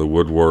came out of the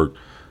woodwork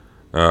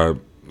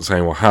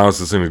saying, well, how is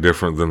this any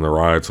different than the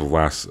riots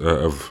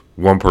of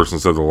one person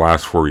said the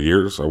last 4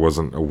 years? I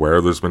wasn't aware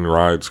there's been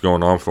riots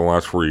going on for the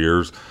last 4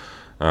 years.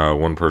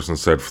 One person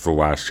said for the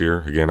last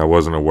year. Again, I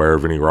wasn't aware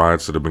of any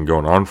riots that have been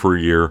going on for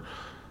a year.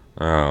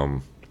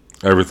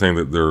 Everything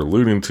that they're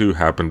alluding to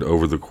happened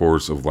over the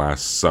course of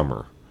last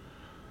summer.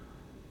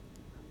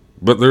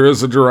 But there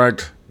is a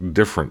direct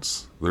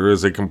difference. There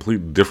is a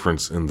complete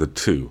difference in the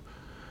two.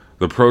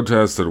 The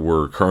protests that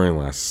were occurring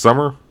last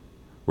summer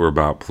were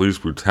about police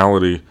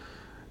brutality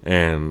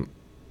and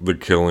the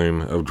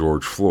killing of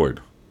George Floyd,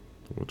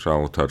 which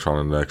I'll touch on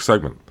in the next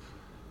segment,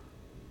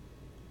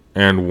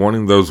 and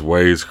wanting those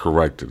ways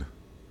corrected.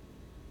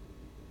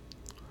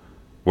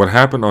 What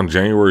happened on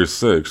January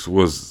 6th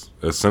was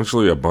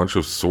essentially a bunch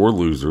of sore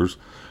losers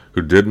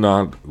who did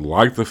not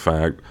like the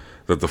fact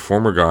that the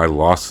former guy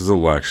lost his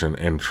election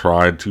and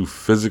tried to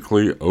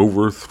physically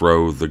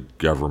overthrow the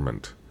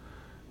government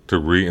to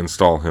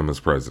reinstall him as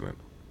president.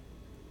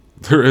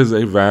 There is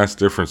a vast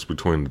difference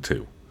between the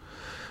two.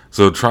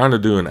 So trying to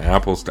do an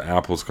apples to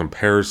apples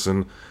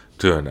comparison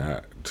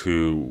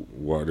to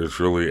what is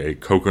really a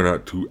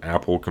coconut to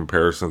apple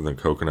comparison, the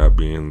coconut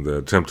being the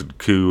attempted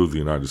coup of the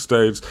United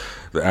States,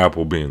 the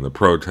apple being the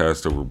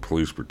protest over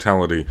police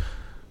brutality,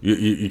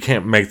 you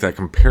can't make that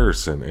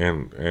comparison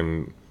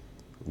and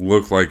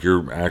look like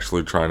you're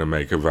actually trying to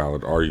make a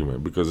valid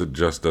argument, because it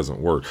just doesn't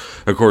work.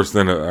 Of course,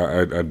 then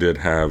I did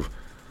have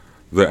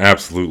the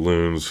absolute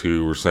loons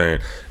who were saying,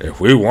 if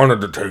we wanted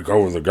to take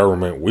over the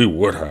government, we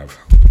would have.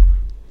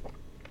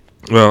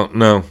 Well,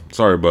 no,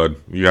 sorry, bud.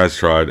 You guys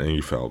tried and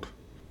you failed.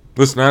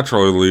 This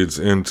naturally leads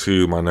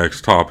into my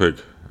next topic,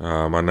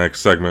 my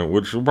next segment,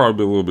 which will probably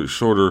be a little bit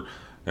shorter,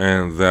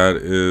 and that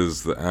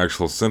is the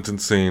actual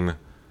sentencing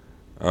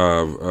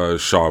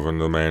of Chauvin,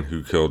 the man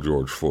who killed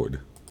George Floyd.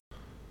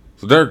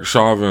 So Derek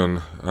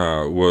Chauvin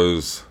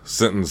was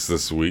sentenced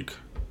this week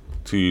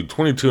to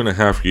 22 and a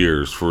half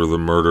years for the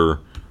murder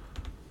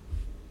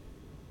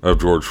of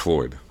George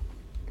Floyd.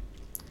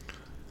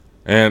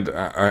 And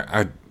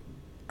I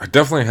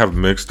definitely have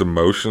mixed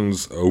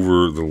emotions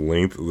over the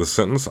length of the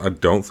sentence. I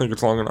don't think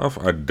it's long enough.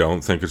 I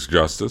don't think it's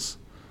justice.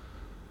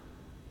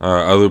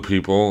 Other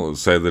people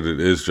say that it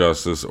is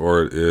justice,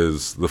 or it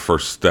is the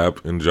first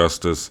step in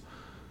justice.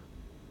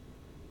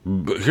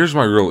 But here's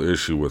my real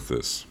issue with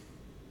this.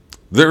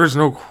 There is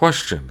no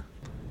question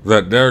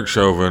that Derek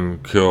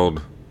Chauvin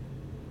killed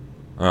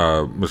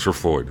Mr.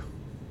 Floyd.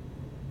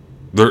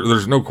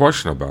 There's no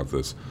question about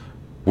this.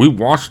 We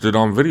watched it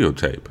on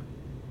videotape.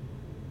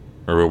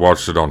 Or we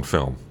watched it on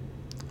film.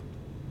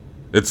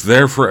 It's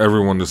there for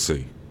everyone to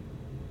see.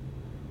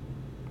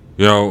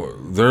 You know,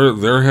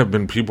 there have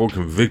been people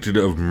convicted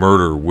of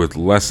murder with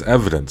less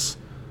evidence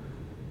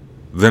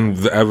than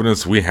the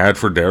evidence we had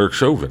for Derek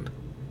Chauvin.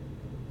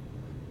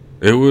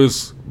 It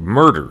was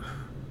murder.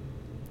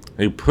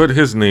 He put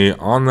his knee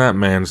on that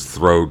man's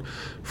throat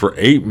for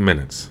 8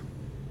 minutes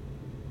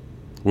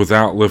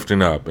without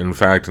lifting up. In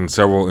fact, in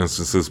several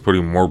instances,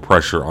 putting more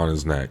pressure on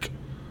his neck.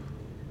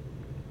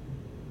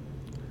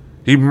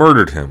 He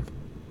murdered him.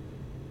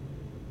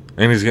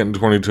 And he's getting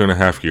 22 and a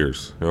half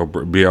years. He'll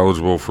be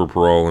eligible for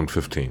parole in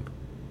 15.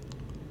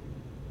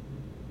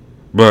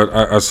 But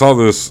I saw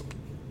this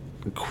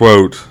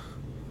quote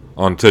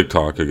on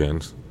TikTok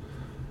again.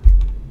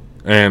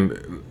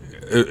 And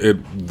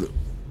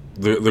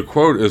the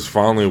quote is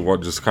finally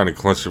what just kind of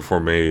clinched it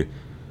for me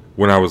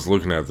when I was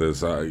looking at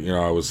this.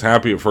 I was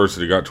happy at first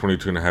that he got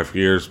 22 and a half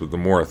years, but the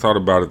more I thought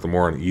about it, the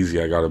more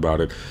uneasy I got about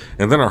it.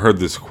 And then I heard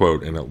this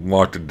quote, and it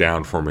locked it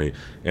down for me,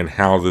 and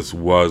how this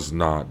was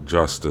not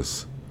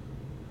justice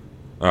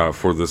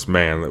for this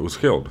man that was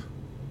killed,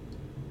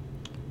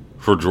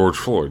 for George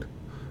Floyd.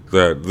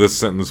 That this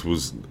sentence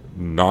was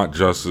not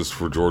justice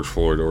for George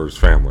Floyd or his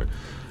family.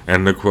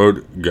 And the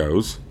quote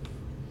goes,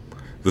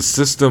 "The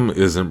system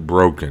isn't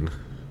broken.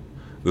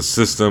 The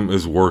system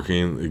is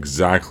working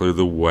exactly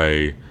the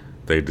way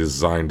they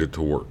designed it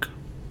to work."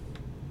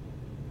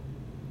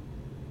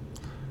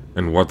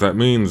 And what that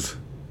means,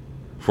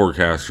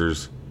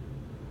 forecasters,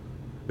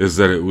 is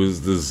that it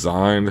was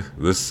designed,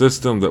 this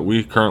system that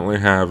we currently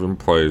have in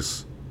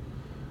place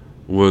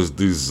was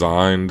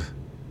designed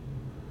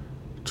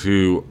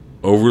to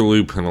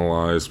overly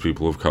penalize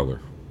people of color.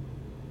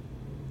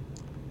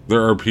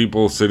 There are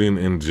people sitting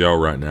in jail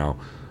right now,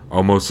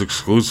 almost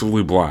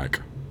exclusively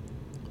black,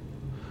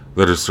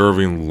 that are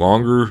serving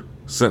longer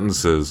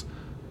sentences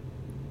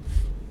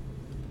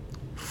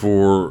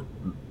for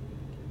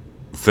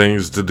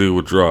things to do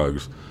with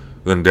drugs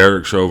than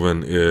Derek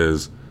Chauvin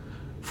is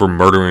for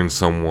murdering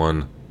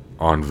someone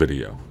on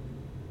video.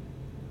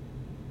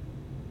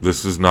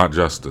 This is not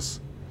justice.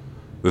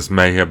 This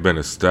may have been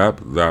a step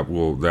that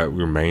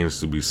remains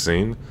to be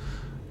seen,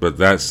 but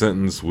that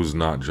sentence was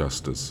not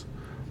justice.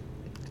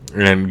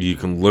 And you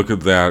can look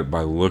at that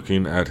by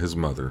looking at his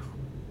mother,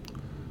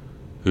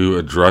 who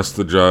addressed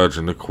the judge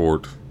in the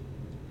court,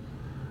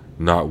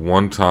 not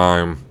one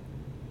time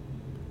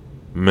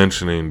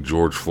mentioning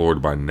George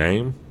Floyd by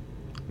name,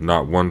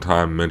 not one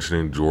time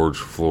mentioning George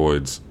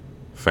Floyd's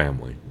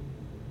family.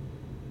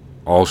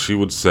 All she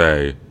would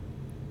say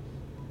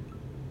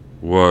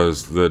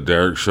was that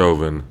Derek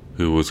Chauvin,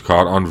 who was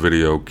caught on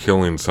video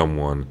killing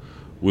someone,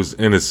 was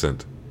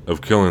innocent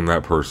of killing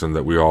that person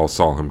that we all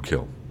saw him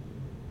kill.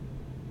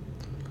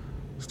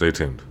 Stay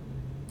tuned.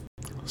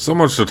 So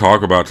much to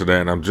talk about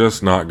today, and I'm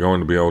just not going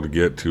to be able to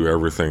get to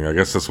everything. I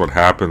guess that's what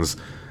happens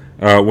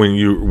when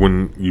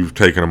you've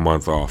taken a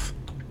month off.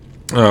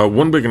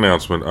 One big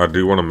announcement I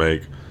do want to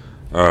make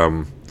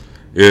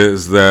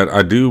is that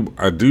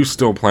I do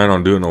still plan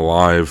on doing a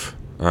live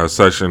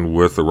session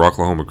with the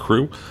Rocklahoma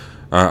crew.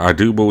 I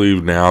do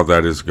believe now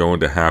that is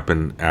going to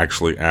happen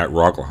actually at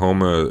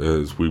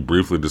Rocklahoma, as we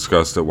briefly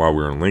discussed it while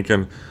we were in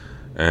Lincoln,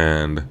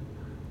 and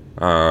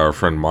our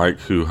friend Mike,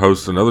 who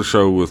hosts another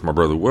show with my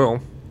brother Will,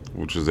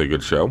 which is a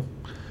good show,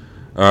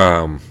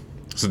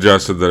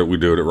 suggested that we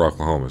do it at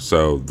Rocklahoma.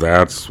 So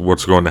that's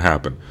what's going to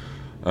happen.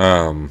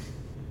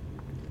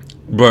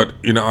 But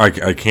you know,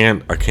 I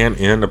can't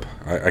end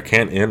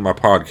my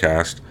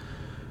podcast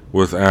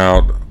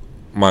without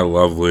my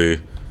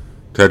lovely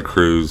Ted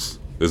Cruz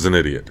is an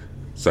idiot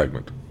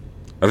segment.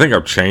 I think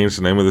I've changed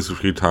the name of this a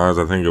few times.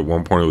 I think at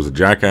one point it was a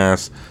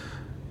jackass.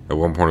 At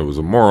one point it was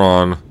a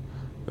moron.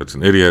 It's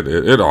an idiot.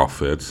 It all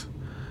fits.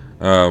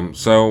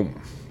 So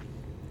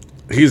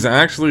he's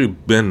actually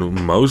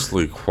been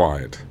mostly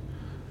quiet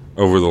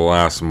over the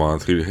last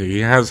month. He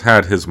has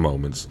had his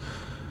moments.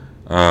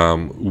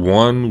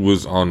 One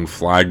was on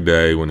Flag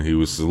Day when he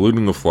was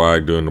saluting the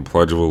flag, doing the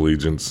Pledge of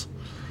Allegiance.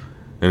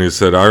 And he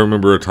said, "I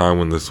remember a time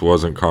when this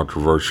wasn't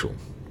controversial."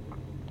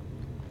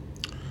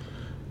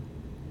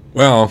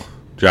 Well,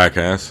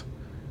 jackass,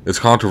 it's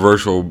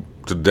controversial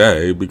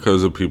today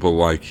because of people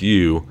like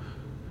you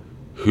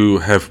who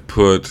have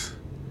put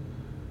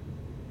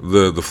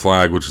the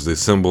flag, which is a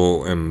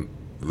symbol, and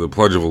the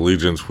Pledge of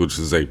Allegiance, which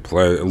is a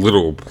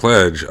literal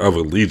pledge of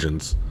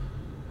allegiance,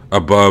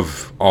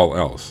 above all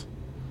else.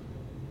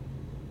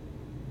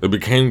 It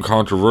became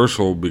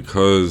controversial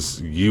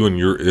because you and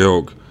your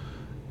ilk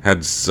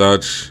had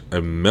such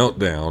a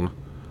meltdown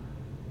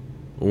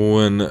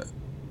when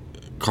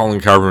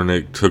Colin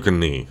Kaepernick took a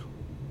knee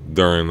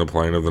during the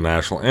playing of the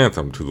national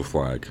anthem to the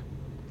flag.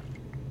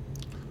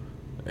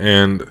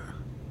 And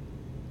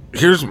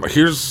here's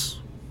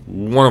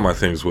one of my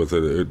things with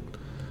it.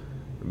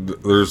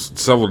 There's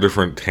several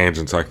different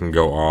tangents I can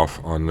go off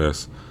on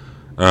this.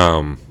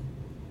 But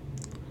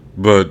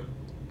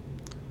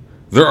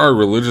there are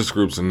religious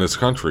groups in this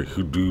country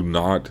who do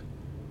not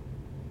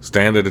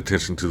stand at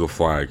attention to the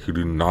flag, who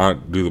do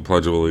not do the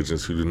Pledge of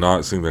Allegiance, who do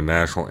not sing the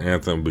national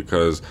anthem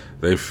because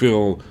they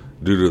feel,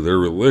 due to their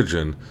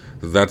religion,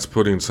 that that's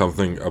putting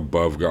something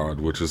above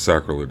God, which is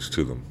sacrilege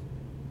to them.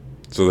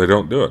 So they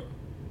don't do it.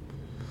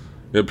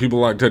 Yet people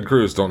like Ted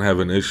Cruz don't have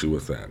an issue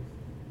with that.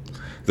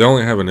 They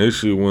only have an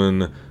issue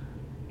when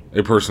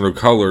a person of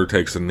color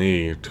takes a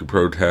knee to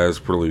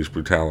protest police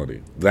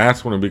brutality.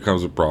 That's when it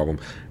becomes a problem,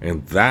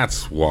 and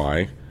that's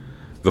why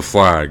the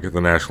flag,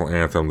 the national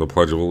anthem, the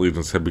Pledge of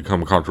Allegiance have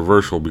become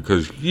controversial,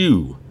 because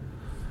you,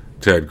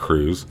 Ted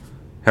Cruz,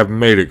 have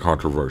made it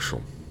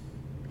controversial.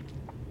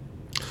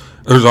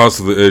 There's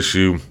also the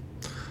issue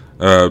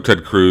of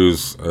Ted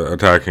Cruz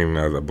attacking,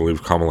 I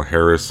believe, Kamala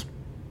Harris,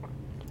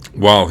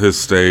 while his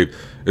state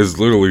is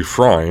literally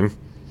frying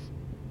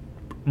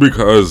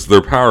because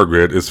their power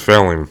grid is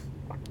failing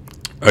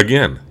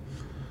again.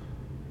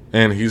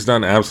 And he's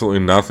done absolutely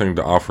nothing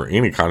to offer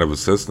any kind of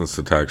assistance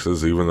to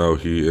Texas, even though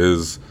he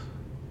is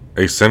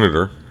a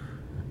senator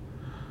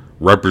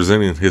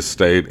representing his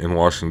state in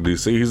Washington,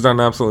 D.C. He's done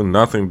absolutely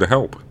nothing to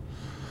help.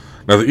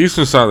 Now, the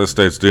eastern side of the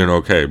state's doing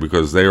okay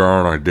because they are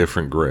on a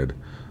different grid.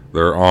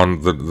 They're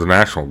on the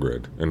national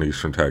grid in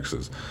eastern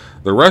Texas.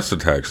 The rest of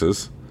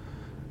Texas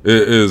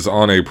is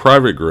on a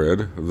private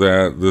grid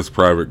that this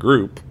private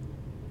group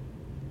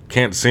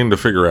can't seem to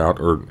figure out,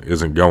 or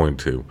isn't going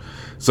to.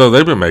 So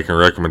they've been making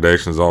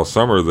recommendations all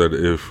summer that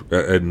if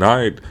at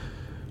night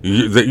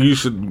that you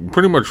should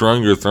pretty much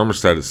run your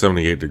thermostat at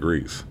 78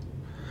 degrees.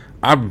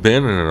 I've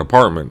been in an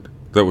apartment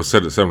that was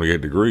set at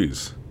 78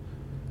 degrees,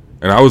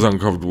 and I was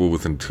uncomfortable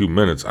within 2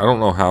 minutes. I don't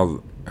know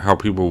how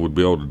people would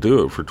be able to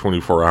do it for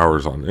 24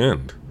 hours on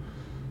end.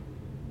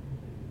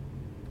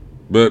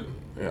 But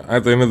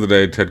at the end of the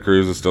day, Ted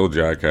Cruz is still a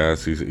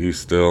jackass. He's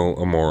still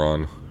a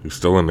moron. He's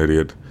still an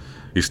idiot.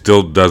 He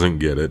still doesn't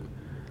get it.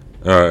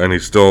 And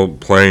he's still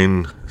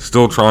trying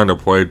to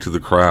play to the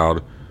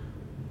crowd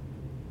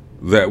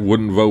that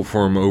wouldn't vote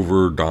for him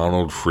over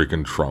Donald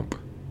freaking Trump.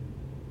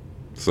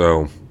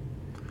 So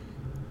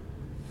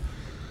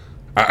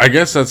I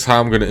guess that's how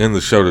I'm going to end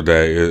the show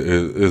today,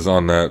 is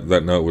on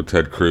that note with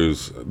Ted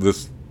Cruz.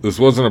 This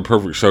wasn't a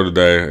perfect show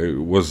today.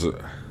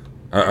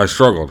 I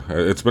struggled.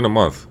 It's been a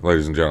month,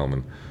 ladies and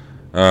gentlemen.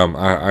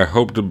 I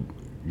hope to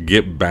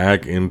get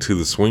back into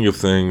the swing of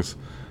things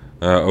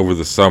over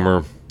the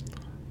summer.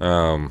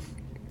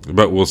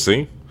 But we'll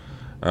see.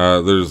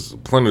 There's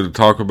plenty to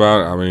talk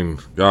about. I mean,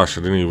 gosh,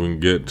 I didn't even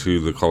get to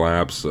the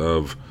collapse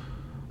of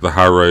the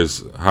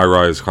high-rise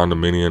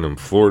condominium in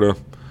Florida.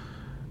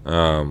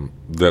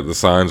 That the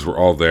signs were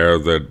all there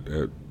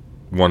that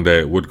one day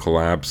it would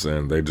collapse,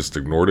 and they just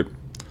ignored it.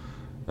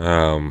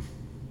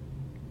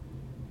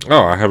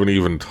 I haven't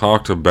even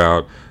talked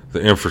about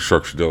the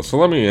infrastructure deal. So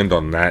let me end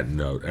on that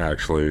note,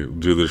 actually.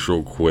 Do this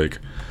real quick.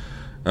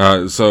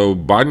 So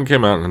Biden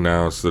came out and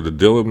announced that a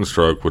deal had been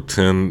struck with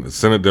 10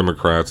 Senate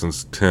Democrats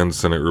and 10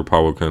 Senate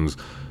Republicans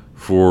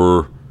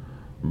for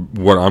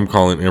what I'm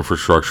calling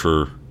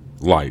infrastructure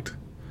light.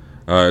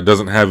 It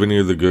doesn't have any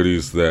of the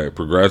goodies that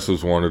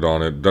progressives wanted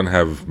on it. It doesn't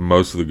have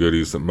most of the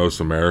goodies that most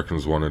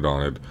Americans wanted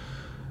on it.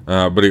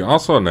 But he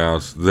also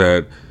announced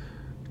that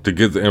to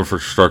get the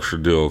infrastructure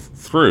deal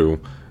through,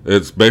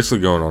 it's basically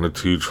going on a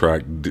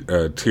two-track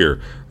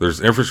tier. There's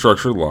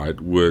infrastructure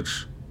light,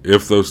 which,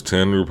 if those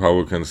 10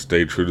 Republicans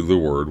stay true to their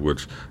word,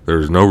 which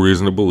there's no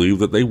reason to believe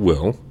that they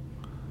will,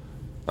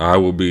 I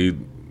will be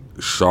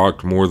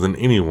shocked more than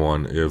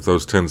anyone if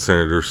those 10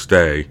 senators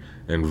stay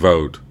and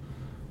vote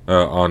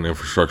on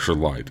infrastructure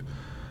light.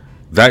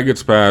 That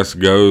gets passed,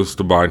 goes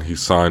to Biden, he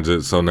signs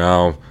it. So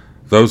now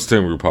those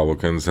 10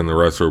 Republicans and the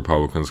rest of the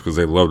Republicans, because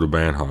they love to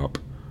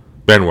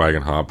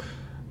bandwagon hop,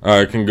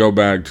 can go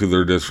back to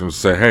their districts and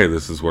say, hey,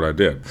 this is what I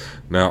did.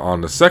 Now,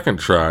 on the second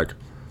track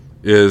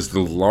is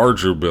the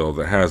larger bill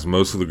that has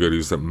most of the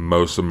goodies that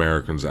most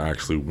Americans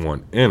actually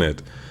want in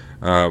it,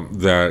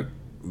 that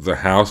the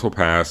House will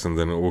pass, and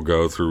then it will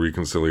go through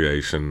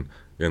reconciliation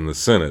in the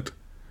Senate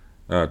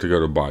to go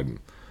to Biden.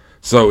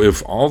 So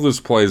if all this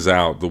plays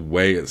out the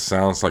way it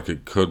sounds like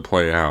it could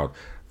play out,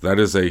 that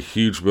is a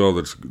huge bill.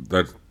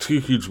 That's two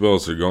huge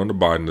bills that are going to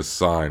Biden to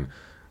sign.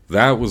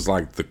 That was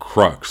like the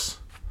crux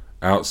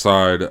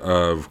outside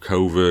of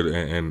COVID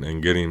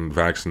and getting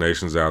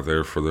vaccinations out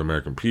there for the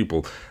American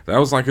people. That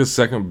was like his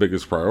second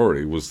biggest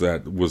priority, was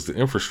the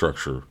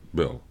infrastructure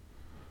bill.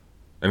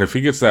 And if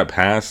he gets that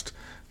passed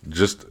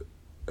just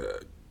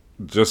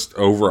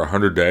over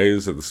 100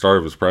 days at the start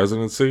of his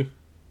presidency,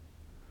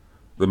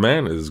 the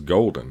man is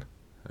golden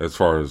as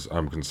far as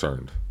I'm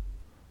concerned.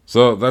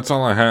 So that's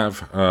all I have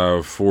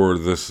for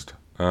this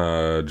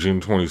June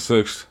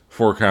 26th.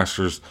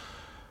 Forecasters,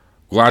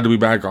 glad to be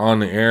back on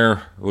the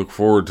air. Look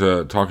forward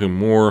to talking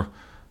more.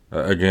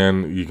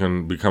 Again, you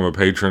can become a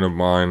patron of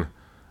mine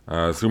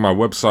through my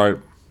website.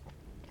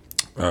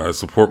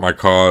 Support my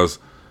cause.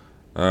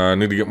 I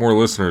need to get more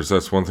listeners.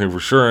 That's one thing for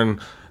sure. And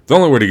the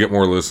only way to get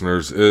more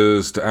listeners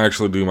is to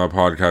actually do my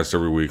podcast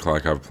every week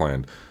like I've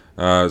planned.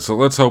 So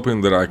let's hoping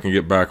that I can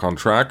get back on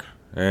track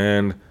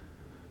and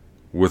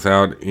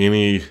without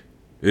any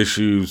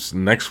issues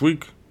next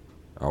week.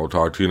 I will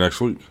talk to you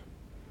next week.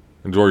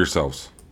 Enjoy yourselves.